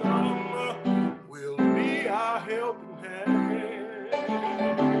will be our helping hand.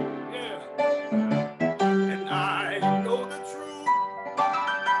 Yeah. And I know the truth,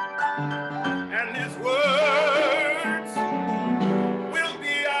 and His words will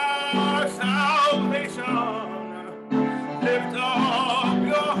be our salvation. Lift up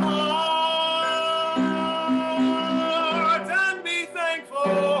your heart and be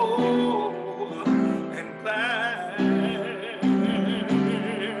thankful and glad.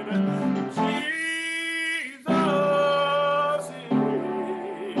 Jesus is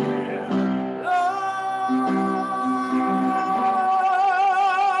love.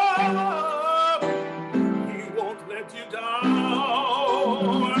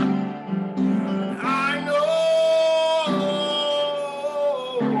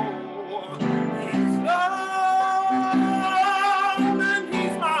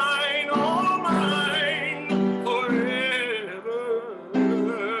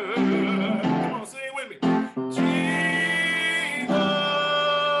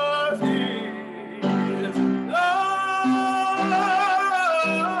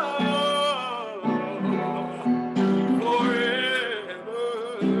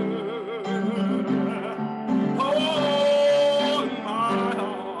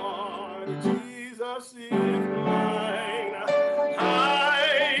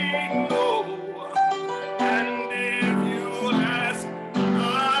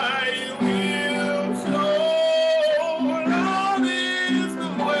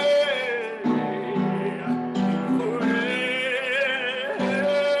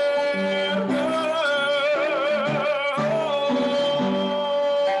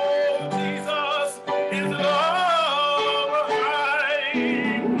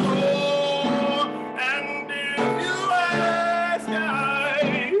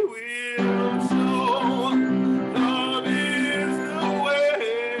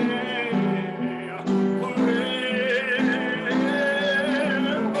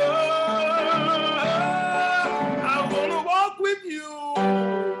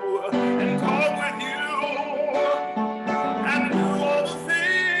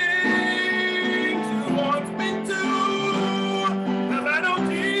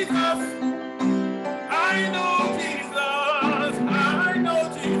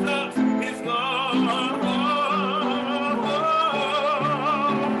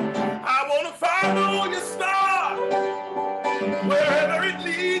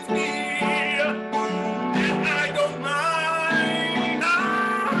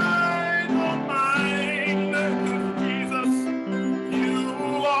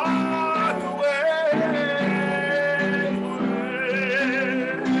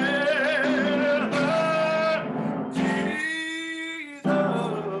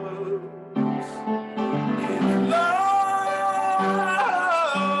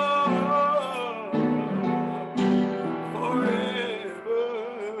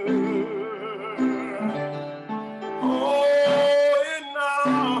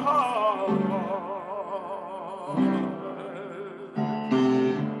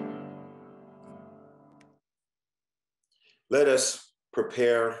 Let us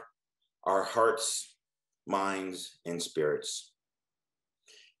prepare our hearts, minds, and spirits.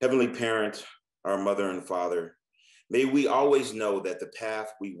 Heavenly Parent, our Mother and Father, may we always know that the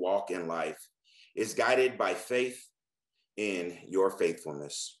path we walk in life is guided by faith in your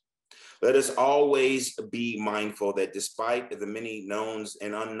faithfulness. Let us always be mindful that despite the many knowns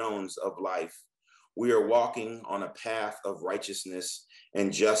and unknowns of life, we are walking on a path of righteousness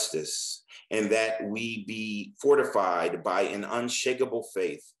and justice, and that we be fortified by an unshakable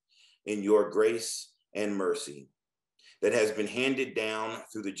faith in your grace and mercy that has been handed down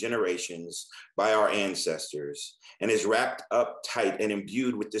through the generations by our ancestors and is wrapped up tight and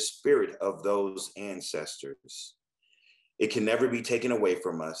imbued with the spirit of those ancestors. It can never be taken away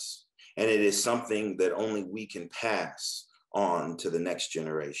from us, and it is something that only we can pass on to the next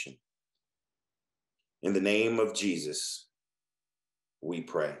generation. In the name of Jesus, we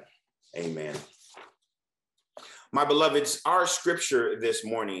pray. Amen. My beloveds, our scripture this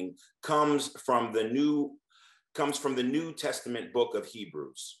morning comes from the New Testament book of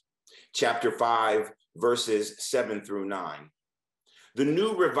Hebrews, chapter 5, verses 7 through 9. The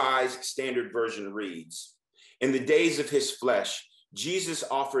New Revised Standard Version reads, "In the days of his flesh, Jesus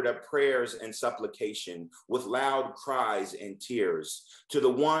offered up prayers and supplication with loud cries and tears to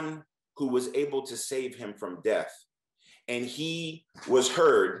the one who was able to save him from death. And he was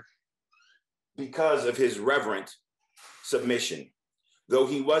heard because of his reverent submission. Though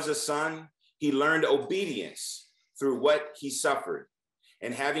he was a son, he learned obedience through what he suffered.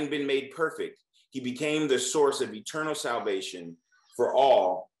 And having been made perfect, he became the source of eternal salvation for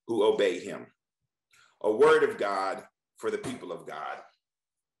all who obey him." A word of God for the people of God.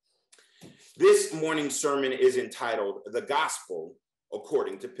 This morning's sermon is entitled "The Gospel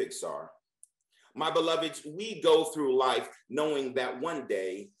According to Pixar." My beloveds, we go through life knowing that one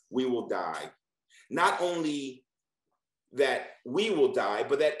day we will die. Not only that we will die,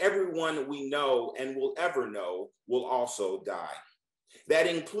 but that everyone we know and will ever know will also die. That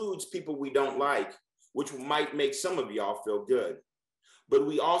includes people we don't like, which might make some of y'all feel good. But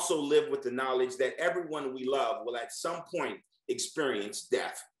we also live with the knowledge that everyone we love will at some point experience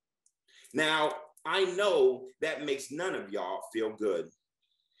death. Now, I know that makes none of y'all feel good.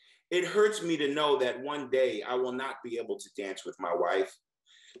 It hurts me to know that one day I will not be able to dance with my wife,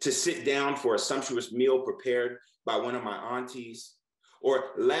 to sit down for a sumptuous meal prepared by one of my aunties,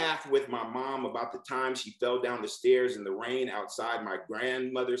 or laugh with my mom about the time she fell down the stairs in the rain outside my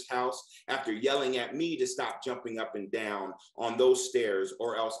grandmother's house after yelling at me to stop jumping up and down on those stairs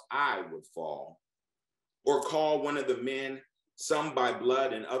or else I would fall. Or call one of the men, some by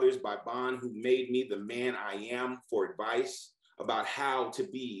blood and others by bond, who made me the man I am for advice about how to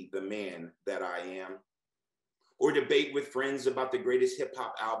be the man that I am. Or debate with friends about the greatest hip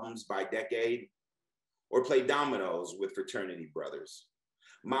hop albums by decade, or play dominoes with fraternity brothers.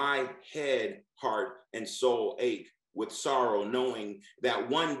 My head, heart, and soul ache with sorrow, knowing that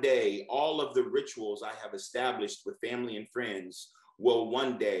one day all of the rituals I have established with family and friends will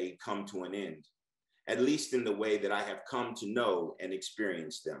one day come to an end, at least in the way that I have come to know and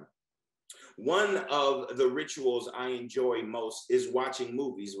experience them. One of the rituals I enjoy most is watching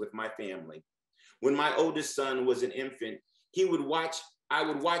movies with my family. When my oldest son was an infant, I would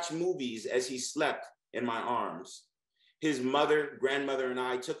watch movies as he slept in my arms. His mother, grandmother, and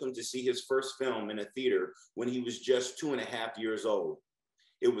I took him to see his first film in a theater when he was just 2.5 years old.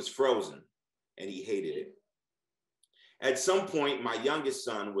 It was Frozen, and he hated it. At some point, my youngest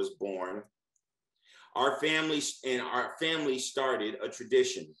son was born. Our family started a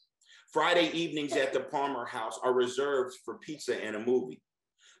tradition. Friday evenings at the Palmer house are reserved for pizza and a movie.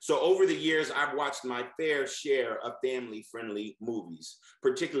 So over the years, I've watched my fair share of family-friendly movies,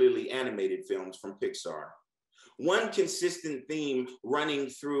 particularly animated films from Pixar. One consistent theme running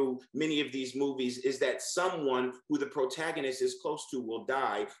through many of these movies is that someone who the protagonist is close to will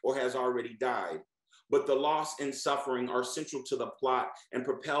die or has already died. But the loss and suffering are central to the plot and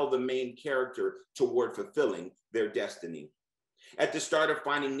propel the main character toward fulfilling their destiny. At the start of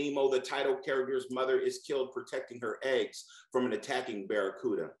Finding Nemo, the title character's mother is killed protecting her eggs from an attacking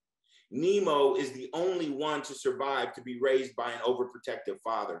barracuda. Nemo is the only one to survive to be raised by an overprotective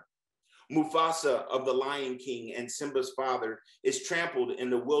father. Mufasa of The Lion King and Simba's father is trampled in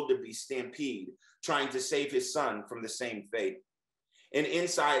the wildebeest stampede, trying to save his son from the same fate. In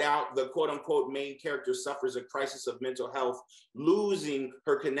Inside Out, the quote-unquote main character suffers a crisis of mental health, losing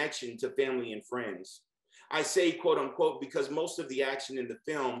her connection to family and friends. I say quote-unquote because most of the action in the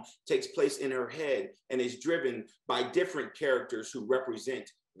film takes place in her head and is driven by different characters who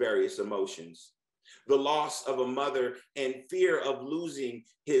represent various emotions. The loss of a mother and fear of losing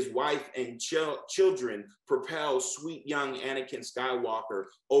his wife and children propels sweet young Anakin Skywalker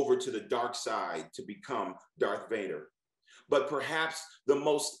over to the dark side to become Darth Vader. But perhaps the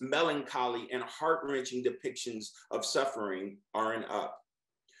most melancholy and heart-wrenching depictions of suffering are in Up.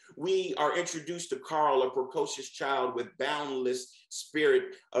 We are introduced to Carl, a precocious child with boundless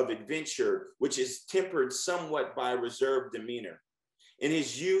spirit of adventure, which is tempered somewhat by reserved demeanor. In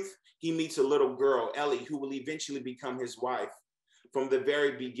his youth, he meets a little girl, Ellie, who will eventually become his wife. From the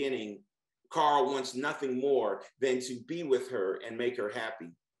very beginning, Carl wants nothing more than to be with her and make her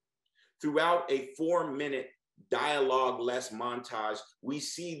happy. Throughout a 4-minute dialogue-less montage, we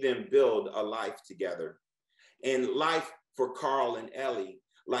see them build a life together. And life for Carl and Ellie,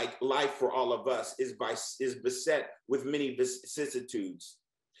 like life for all of us, is beset with many vicissitudes.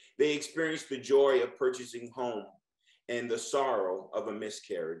 They experience the joy of purchasing home and the sorrow of a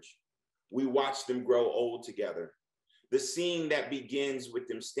miscarriage. We watch them grow old together. The scene that begins with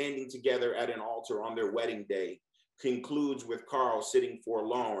them standing together at an altar on their wedding day concludes with Carl sitting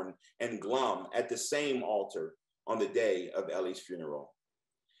forlorn and glum at the same altar on the day of Ellie's funeral.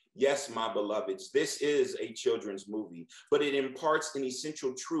 Yes, my beloveds, this is a children's movie, but it imparts an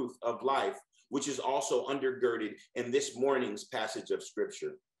essential truth of life, which is also undergirded in this morning's passage of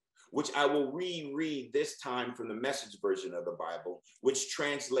scripture, which I will reread this time from the Message version of the Bible, which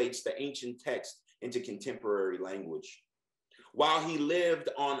translates the ancient text into contemporary language. While he lived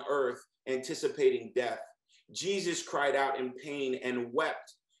on earth anticipating death, Jesus cried out in pain and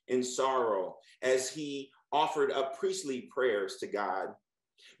wept in sorrow as he offered up priestly prayers to God.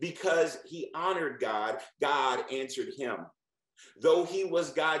 Because he honored God, God answered him. Though he was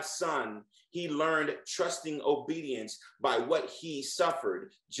God's son, he learned trusting obedience by what he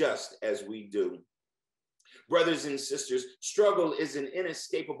suffered, just as we do. Brothers and sisters, struggle is an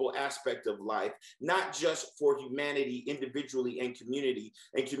inescapable aspect of life, not just for humanity individually and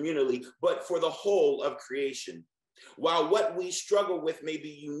communally, but for the whole of creation. While what we struggle with may be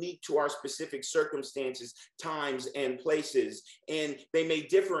unique to our specific circumstances, times, and places, and they may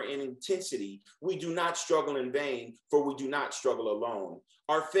differ in intensity, we do not struggle in vain, for we do not struggle alone.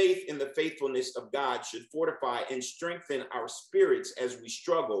 Our faith in the faithfulness of God should fortify and strengthen our spirits as we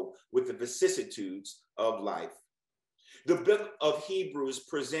struggle with the vicissitudes of life. The book of Hebrews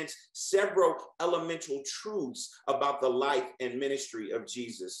presents several elemental truths about the life and ministry of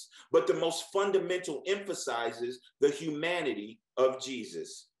Jesus, but the most fundamental emphasizes the humanity of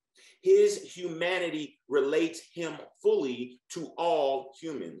Jesus. His humanity relates him fully to all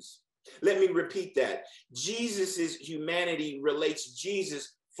humans. Let me repeat that. Jesus's humanity relates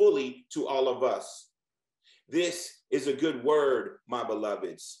Jesus fully to all of us. This is a good word, my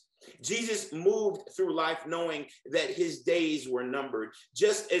beloveds. Jesus moved through life knowing that his days were numbered.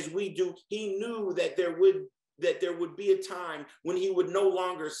 Just as we do, he knew that there would be a time when he would no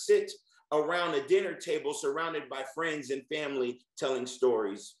longer sit around a dinner table surrounded by friends and family telling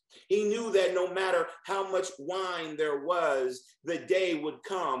stories. He knew that no matter how much wine there was, the day would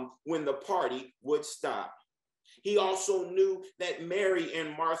come when the party would stop. He also knew that Mary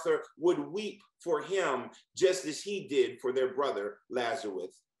and Martha would weep for him just as he did for their brother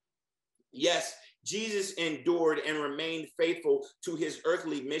Lazarus. Yes, Jesus endured and remained faithful to his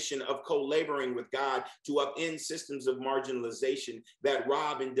earthly mission of co-laboring with God to upend systems of marginalization that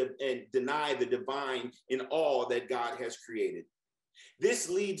rob and deny the divine in all that God has created. This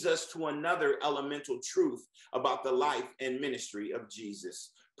leads us to another elemental truth about the life and ministry of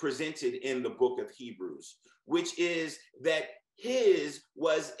Jesus presented in the book of Hebrews, which is that his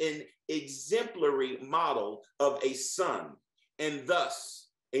was an exemplary model of a son, and thus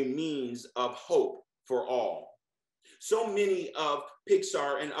a means of hope for all. So many of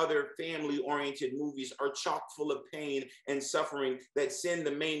Pixar and other family-oriented movies are chock full of pain and suffering that send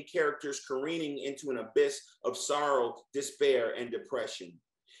the main characters careening into an abyss of sorrow, despair, and depression.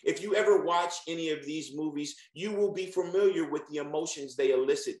 If you ever watch any of these movies, you will be familiar with the emotions they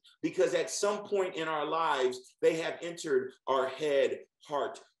elicit, because at some point in our lives, they have entered our head,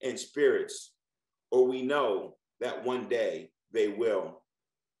 heart, and spirits, or we know that one day they will.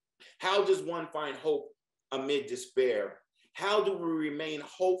 How does one find hope amid despair? How do we remain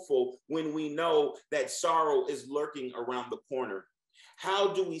hopeful when we know that sorrow is lurking around the corner?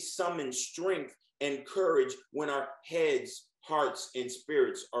 How do we summon strength and courage when our heads, hearts, and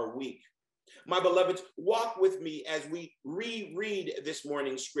spirits are weak? My beloveds, walk with me as we reread this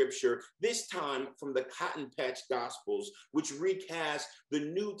morning's scripture, this time from the Cotton Patch Gospels, which recast the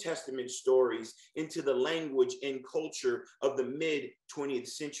New Testament stories into the language and culture of the mid-20th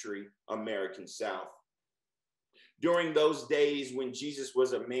century American South. During those days when Jesus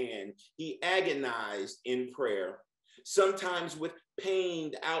was a man, he agonized in prayer, sometimes with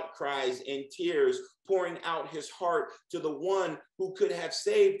pained outcries and tears, pouring out his heart to the one who could have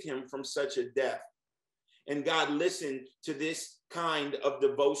saved him from such a death. And God listened to this kind of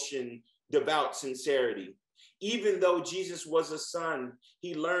devotion, devout sincerity. Even though Jesus was a son,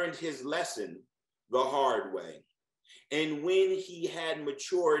 he learned his lesson the hard way. And when he had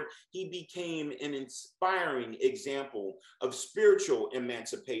matured, he became an inspiring example of spiritual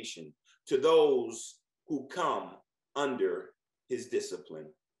emancipation to those who come under his discipline.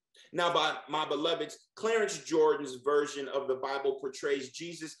 Now, by my beloveds, Clarence Jordan's version of the Bible portrays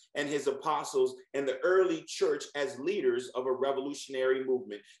Jesus and his apostles and the early church as leaders of a revolutionary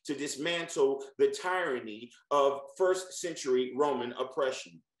movement to dismantle the tyranny of first century Roman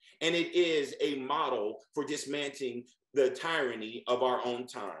oppression. And it is a model for dismantling the tyranny of our own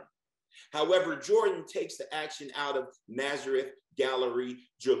time. However, Jordan takes the action out of Nazareth, Galilee,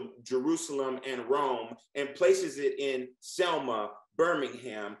 Jerusalem, and Rome and places it in Selma,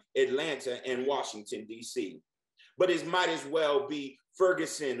 Birmingham, Atlanta, and Washington, D.C. But it might as well be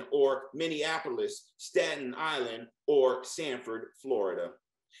Ferguson or Minneapolis, Staten Island, or Sanford, Florida.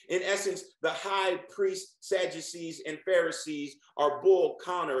 In essence, the high priests, Sadducees, and Pharisees are Bull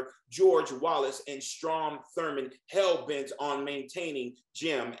Connor, George Wallace, and Strom Thurmond, hell-bent on maintaining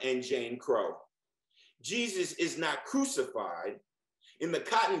Jim and Jane Crow. Jesus is not crucified. In the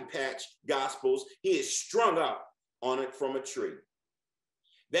Cotton Patch Gospels, he is strung up on it from a tree.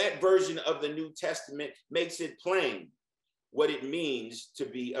 That version of the New Testament makes it plain what it means to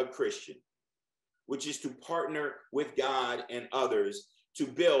be a Christian, which is to partner with God and others to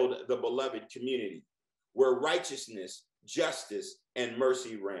build the beloved community where righteousness, justice, and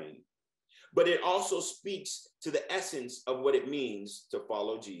mercy reign. But it also speaks to the essence of what it means to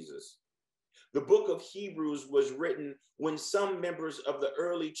follow Jesus. The book of Hebrews was written when some members of the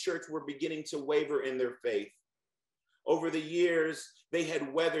early church were beginning to waver in their faith. Over the years, they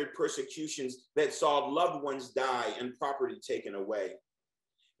had weathered persecutions that saw loved ones die and property taken away.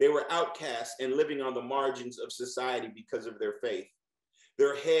 They were outcasts and living on the margins of society because of their faith.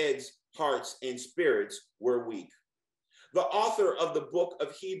 Their heads, hearts, and spirits were weak. The author of the book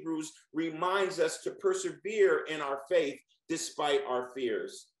of Hebrews reminds us to persevere in our faith despite our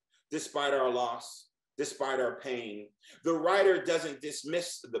fears, despite our loss, despite our pain. The writer doesn't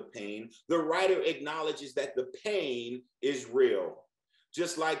dismiss the pain. The writer acknowledges that the pain is real,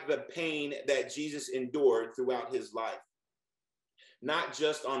 just like the pain that Jesus endured throughout his life. Not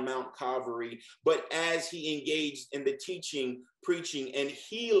just on Mount Calvary, but as he engaged in the teaching, preaching, and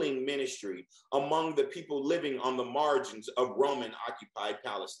healing ministry among the people living on the margins of Roman-occupied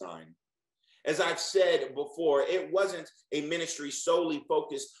Palestine. As I've said before, it wasn't a ministry solely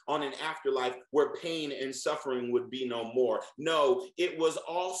focused on an afterlife where pain and suffering would be no more. No, it was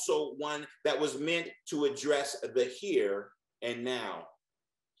also one that was meant to address the here and now.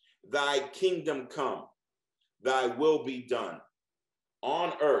 Thy kingdom come, thy will be done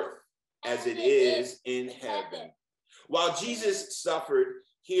on earth as it is in heaven. While Jesus suffered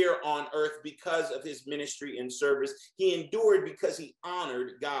here on earth because of his ministry and service, he endured because he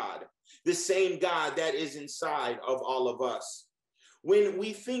honored God, the same God that is inside of all of us. When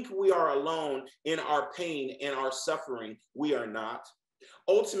we think we are alone in our pain and our suffering, we are not.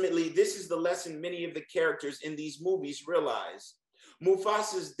 Ultimately, this is the lesson many of the characters in these movies realize.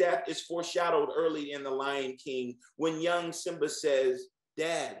 Mufasa's death is foreshadowed early in The Lion King when young Simba says,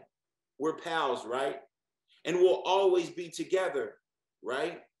 "Dad, we're pals, right? And we'll always be together,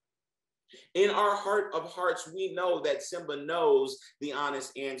 right?" In our heart of hearts, we know that Simba knows the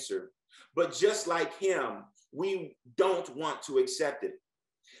honest answer. But just like him, we don't want to accept it.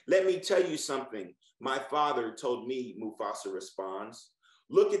 "Let me tell you something my father told me," Mufasa responds.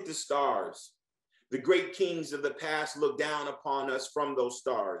 "Look at the stars. The great kings of the past look down upon us from those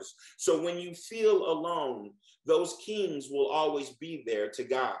stars. So when you feel alone, those kings will always be there to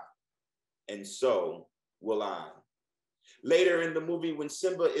guide. And so will I." Later in the movie, when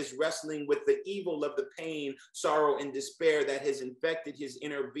Simba is wrestling with the evil of the pain, sorrow, and despair that has infected his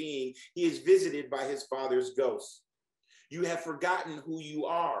inner being, he is visited by his father's ghost. "You have forgotten who you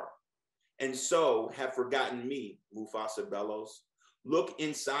are, and so have forgotten me," Mufasa bellows. "Look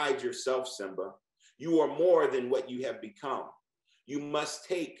inside yourself, Simba. You are more than what you have become. You must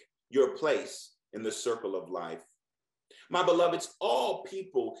take your place in the circle of life." My beloveds, all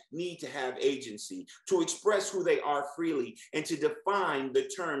people need to have agency, to express who they are freely, and to define the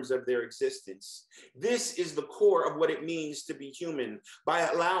terms of their existence. This is the core of what it means to be human, by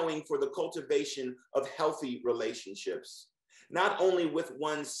allowing for the cultivation of healthy relationships. not only with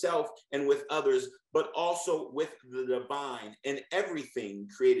oneself and with others, but also with the divine and everything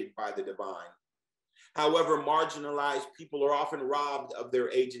created by the divine. However, marginalized people are often robbed of their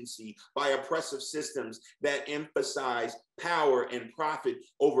agency by oppressive systems that emphasize power and profit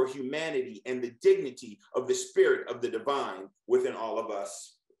over humanity and the dignity of the spirit of the divine within all of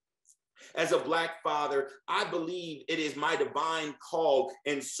us. As a Black father, I believe it is my divine call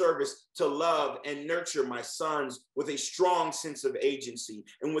and service to love and nurture my sons with a strong sense of agency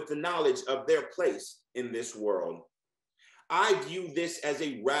and with the knowledge of their place in this world. I view this as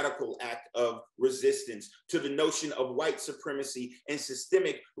a radical act of resistance to the notion of white supremacy and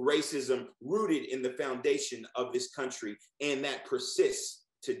systemic racism rooted in the foundation of this country and that persists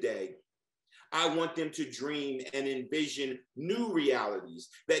today. I want them to dream and envision new realities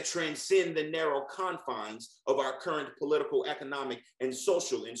that transcend the narrow confines of our current political, economic, and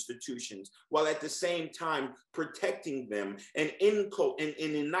social institutions, while at the same time protecting them and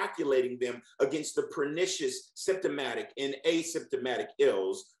inoculating them against the pernicious, symptomatic, and asymptomatic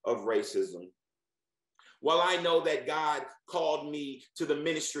ills of racism. While I know that God called me to the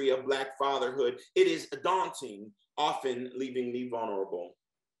ministry of Black fatherhood, it is daunting, often leaving me vulnerable.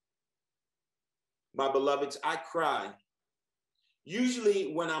 My beloveds, I cry,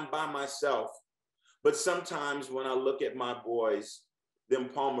 usually when I'm by myself, but sometimes when I look at my boys, them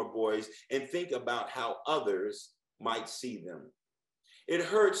Palmer boys, and think about how others might see them. It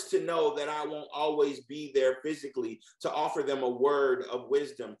hurts to know that I won't always be there physically to offer them a word of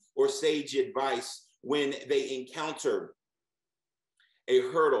wisdom or sage advice when they encounter a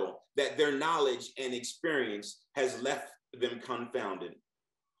hurdle that their knowledge and experience has left them confounded,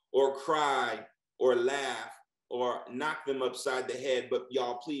 or cry, or laugh, or knock them upside the head, but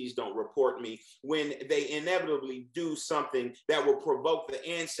y'all please don't report me, when they inevitably do something that will provoke the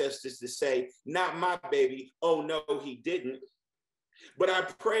ancestors to say, not my baby, oh no, he didn't. But I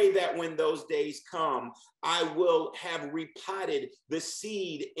pray that when those days come, I will have repotted the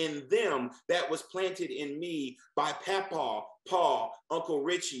seed in them that was planted in me by Papa, Paul, Uncle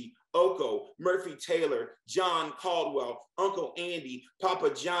Richie, Oko, Murphy Taylor, John Caldwell, Uncle Andy,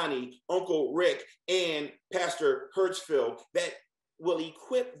 Papa Johnny, Uncle Rick, and Pastor Hertzfield, that will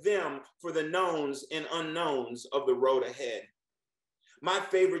equip them for the knowns and unknowns of the road ahead. My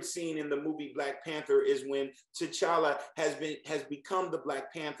favorite scene in the movie Black Panther is when T'Challa has become the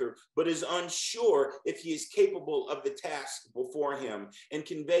Black Panther, but is unsure if he is capable of the task before him, and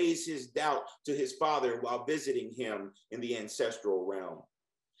conveys his doubt to his father while visiting him in the ancestral realm.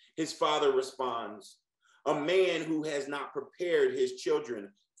 His father responds, "A man who has not prepared his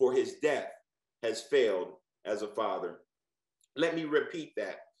children for his death has failed as a father." Let me repeat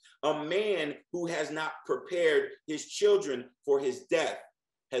that. A man who has not prepared his children for his death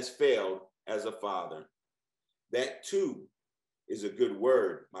has failed as a father. That too is a good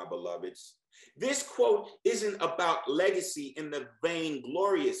word, my beloveds. This quote isn't about legacy in the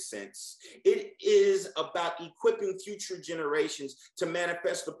vainglorious sense. It is about equipping future generations to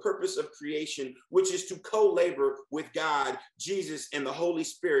manifest the purpose of creation, which is to co-labor with God, Jesus, and the Holy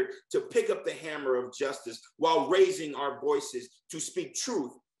Spirit to pick up the hammer of justice while raising our voices to speak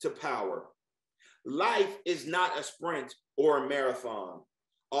truth to power. Life is not a sprint or a marathon,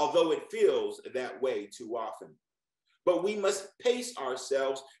 although it feels that way too often. But we must pace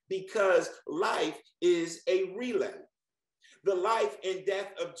ourselves because life is a relay. The life and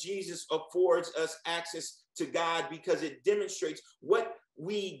death of Jesus affords us access to God because it demonstrates what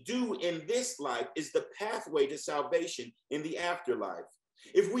we do in this life is the pathway to salvation in the afterlife.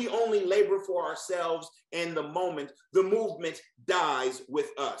 If we only labor for ourselves and the moment, the movement dies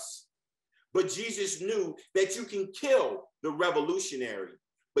with us. But Jesus knew that you can kill the revolutionary,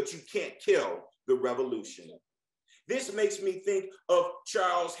 but you can't kill the revolution. This makes me think of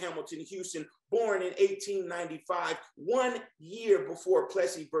Charles Hamilton Houston, born in 1895, 1 year before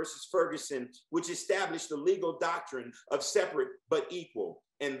Plessy versus Ferguson, which established the legal doctrine of separate but equal,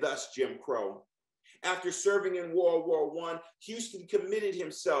 and thus Jim Crow. After serving in World War I, Houston committed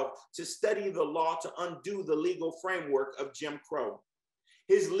himself to study the law to undo the legal framework of Jim Crow.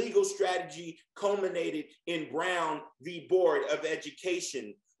 His legal strategy culminated in Brown v. Board of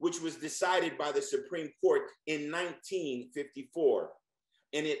Education, which was decided by the Supreme Court in 1954,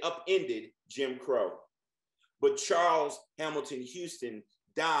 and it upended Jim Crow. But Charles Hamilton Houston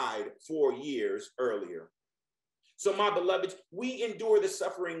died 4 years earlier. So my beloveds, we endure the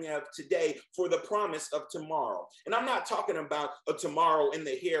suffering of today for the promise of tomorrow. And I'm not talking about a tomorrow in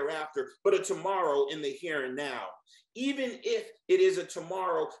the hereafter, but a tomorrow in the here and now. Even if it is a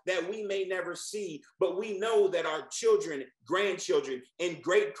tomorrow that we may never see, but we know that our children, grandchildren, and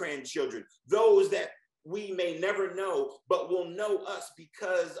great-grandchildren, those that we may never know, but will know us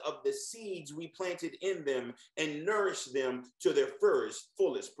because of the seeds we planted in them and nourished them to their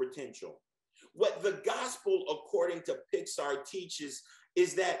fullest potential. What the gospel, according to Pixar, teaches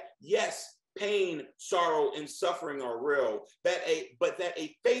is that, yes, pain, sorrow, and suffering are real, but that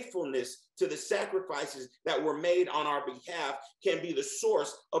a faithfulness to the sacrifices that were made on our behalf can be the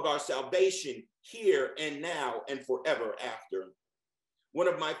source of our salvation here and now and forever after. One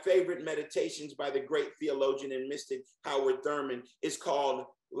of my favorite meditations by the great theologian and mystic Howard Thurman is called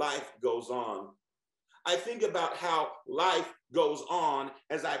Life Goes On. I think about how life goes on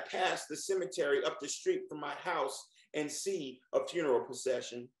as I pass the cemetery up the street from my house and see a funeral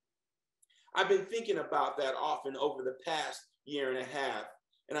procession. I've been thinking about that often over the past year and a half,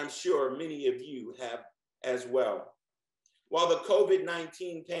 and I'm sure many of you have as well. While the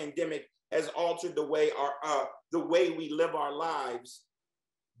COVID-19 pandemic has altered the way we live our lives,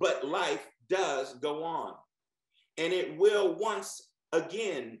 but life does go on. And it will once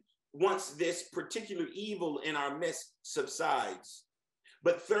this particular evil in our midst subsides.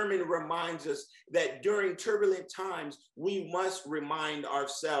 But Thurman reminds us that during turbulent times, we must remind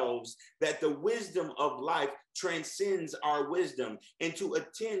ourselves that the wisdom of life transcends our wisdom, and to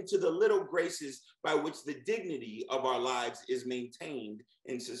attend to the little graces by which the dignity of our lives is maintained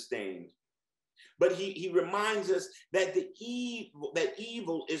and sustained. But he reminds us that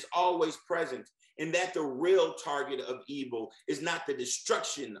evil is always present, and that the real target of evil is not the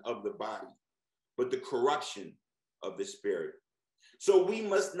destruction of the body, but the corruption of the spirit. So we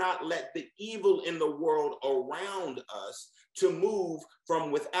must not let the evil in the world around us to move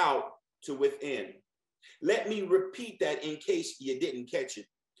from without to within. Let me repeat that in case you didn't catch it.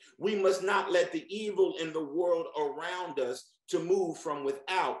 We must not let the evil in the world around us to move from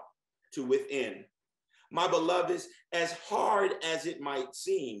without to within. My beloveds, as hard as it might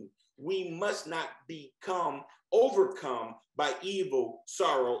seem, we must not become overcome by evil,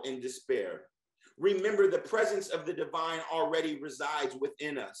 sorrow, and despair. Remember, the presence of the divine already resides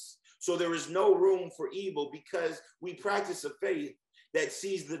within us. So there is no room for evil because we practice a faith that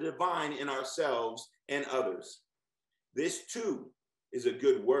sees the divine in ourselves and others. This too is a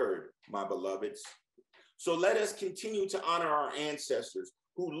good word, my beloveds. So let us continue to honor our ancestors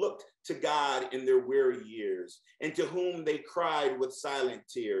who looked to God in their weary years and to whom they cried with silent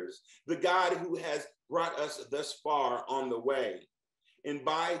tears, the God who has brought us thus far on the way, and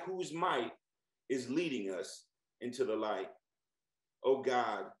by whose might is leading us into the light. Oh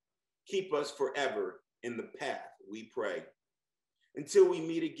God, keep us forever in the path, we pray. Until we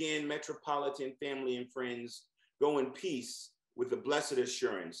meet again, Metropolitan family and friends, go in peace with the blessed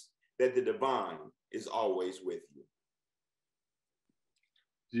assurance that the divine is always with you.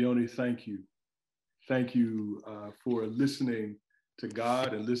 Zioni, thank you. Thank you for listening to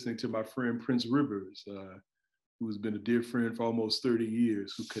God and listening to my friend Prince Rivers, who's been a dear friend for almost 30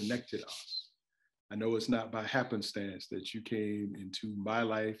 years, who connected us. I know it's not by happenstance that you came into my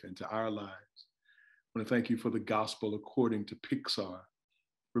life and to our lives. I want to thank you for the gospel according to Pixar,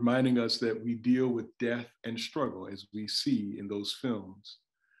 reminding us that we deal with death and struggle as we see in those films,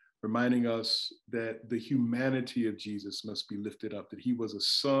 reminding us that the humanity of Jesus must be lifted up, that he was a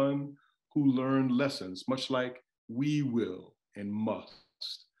son who learned lessons, much like we will and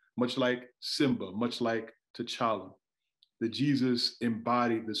must, much like Simba, much like T'Challa, that Jesus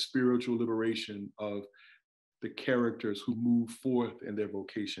embodied the spiritual liberation of the characters who move forth in their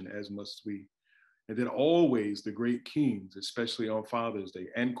vocation, as must we. And then always the great kings, especially on Father's Day,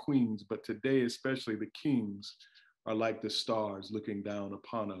 and queens, but today especially the kings are like the stars looking down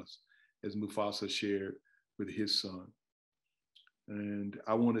upon us, as Mufasa shared with his son. And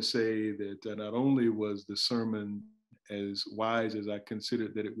I want to say that not only was the sermon as wise as I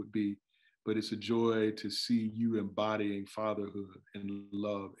considered that it would be, but it's a joy to see you embodying fatherhood and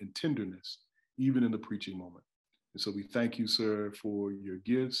love and tenderness, even in the preaching moment. And so we thank you, sir, for your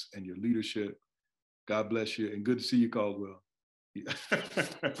gifts and your leadership. God bless you, and good to see you, Caldwell.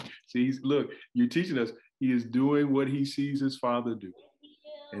 See, look, you're teaching us he is doing what he sees his father do.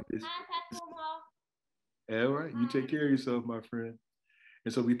 And all right, you take care of yourself, my friend.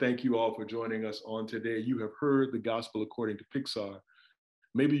 And so we thank you all for joining us on today. You have heard the gospel according to Pixar.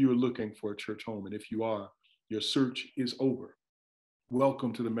 Maybe you're looking for a church home, and if you are, your search is over.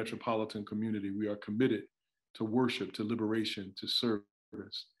 Welcome to the metropolitan community. We are committed to worship, to liberation, to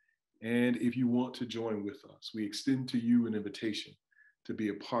service. And if you want to join with us, we extend to you an invitation to be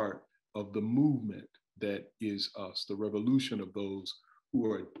a part of the movement that is us, the revolution of those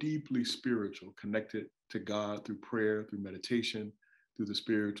who are deeply spiritual, connected to God through prayer, through meditation, through the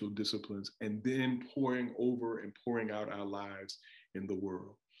spiritual disciplines, and then pouring over and pouring out our lives in the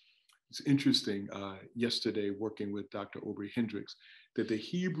world. It's interesting, yesterday working with Dr. Aubrey Hendricks, that the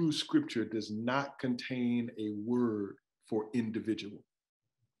Hebrew scripture does not contain a word for individual.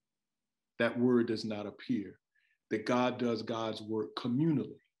 That word does not appear. That God does God's work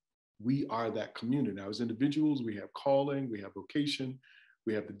communally. We are that community. Now, as individuals, we have calling, we have vocation,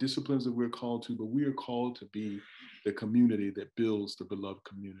 we have the disciplines that we're called to, but we are called to be the community that builds the beloved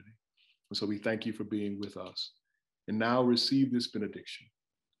community. And so we thank you for being with us. And now receive this benediction.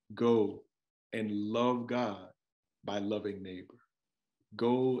 Go and love God by loving neighbor.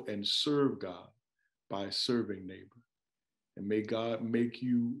 Go and serve God by serving neighbor. And may God make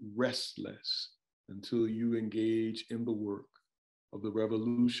you restless until you engage in the work of the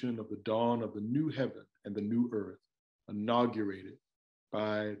revolution of the dawn of the new heaven and the new earth, inaugurated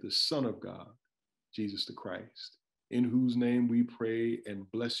by the Son of God, Jesus the Christ, in whose name we pray and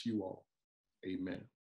bless you all. Amen.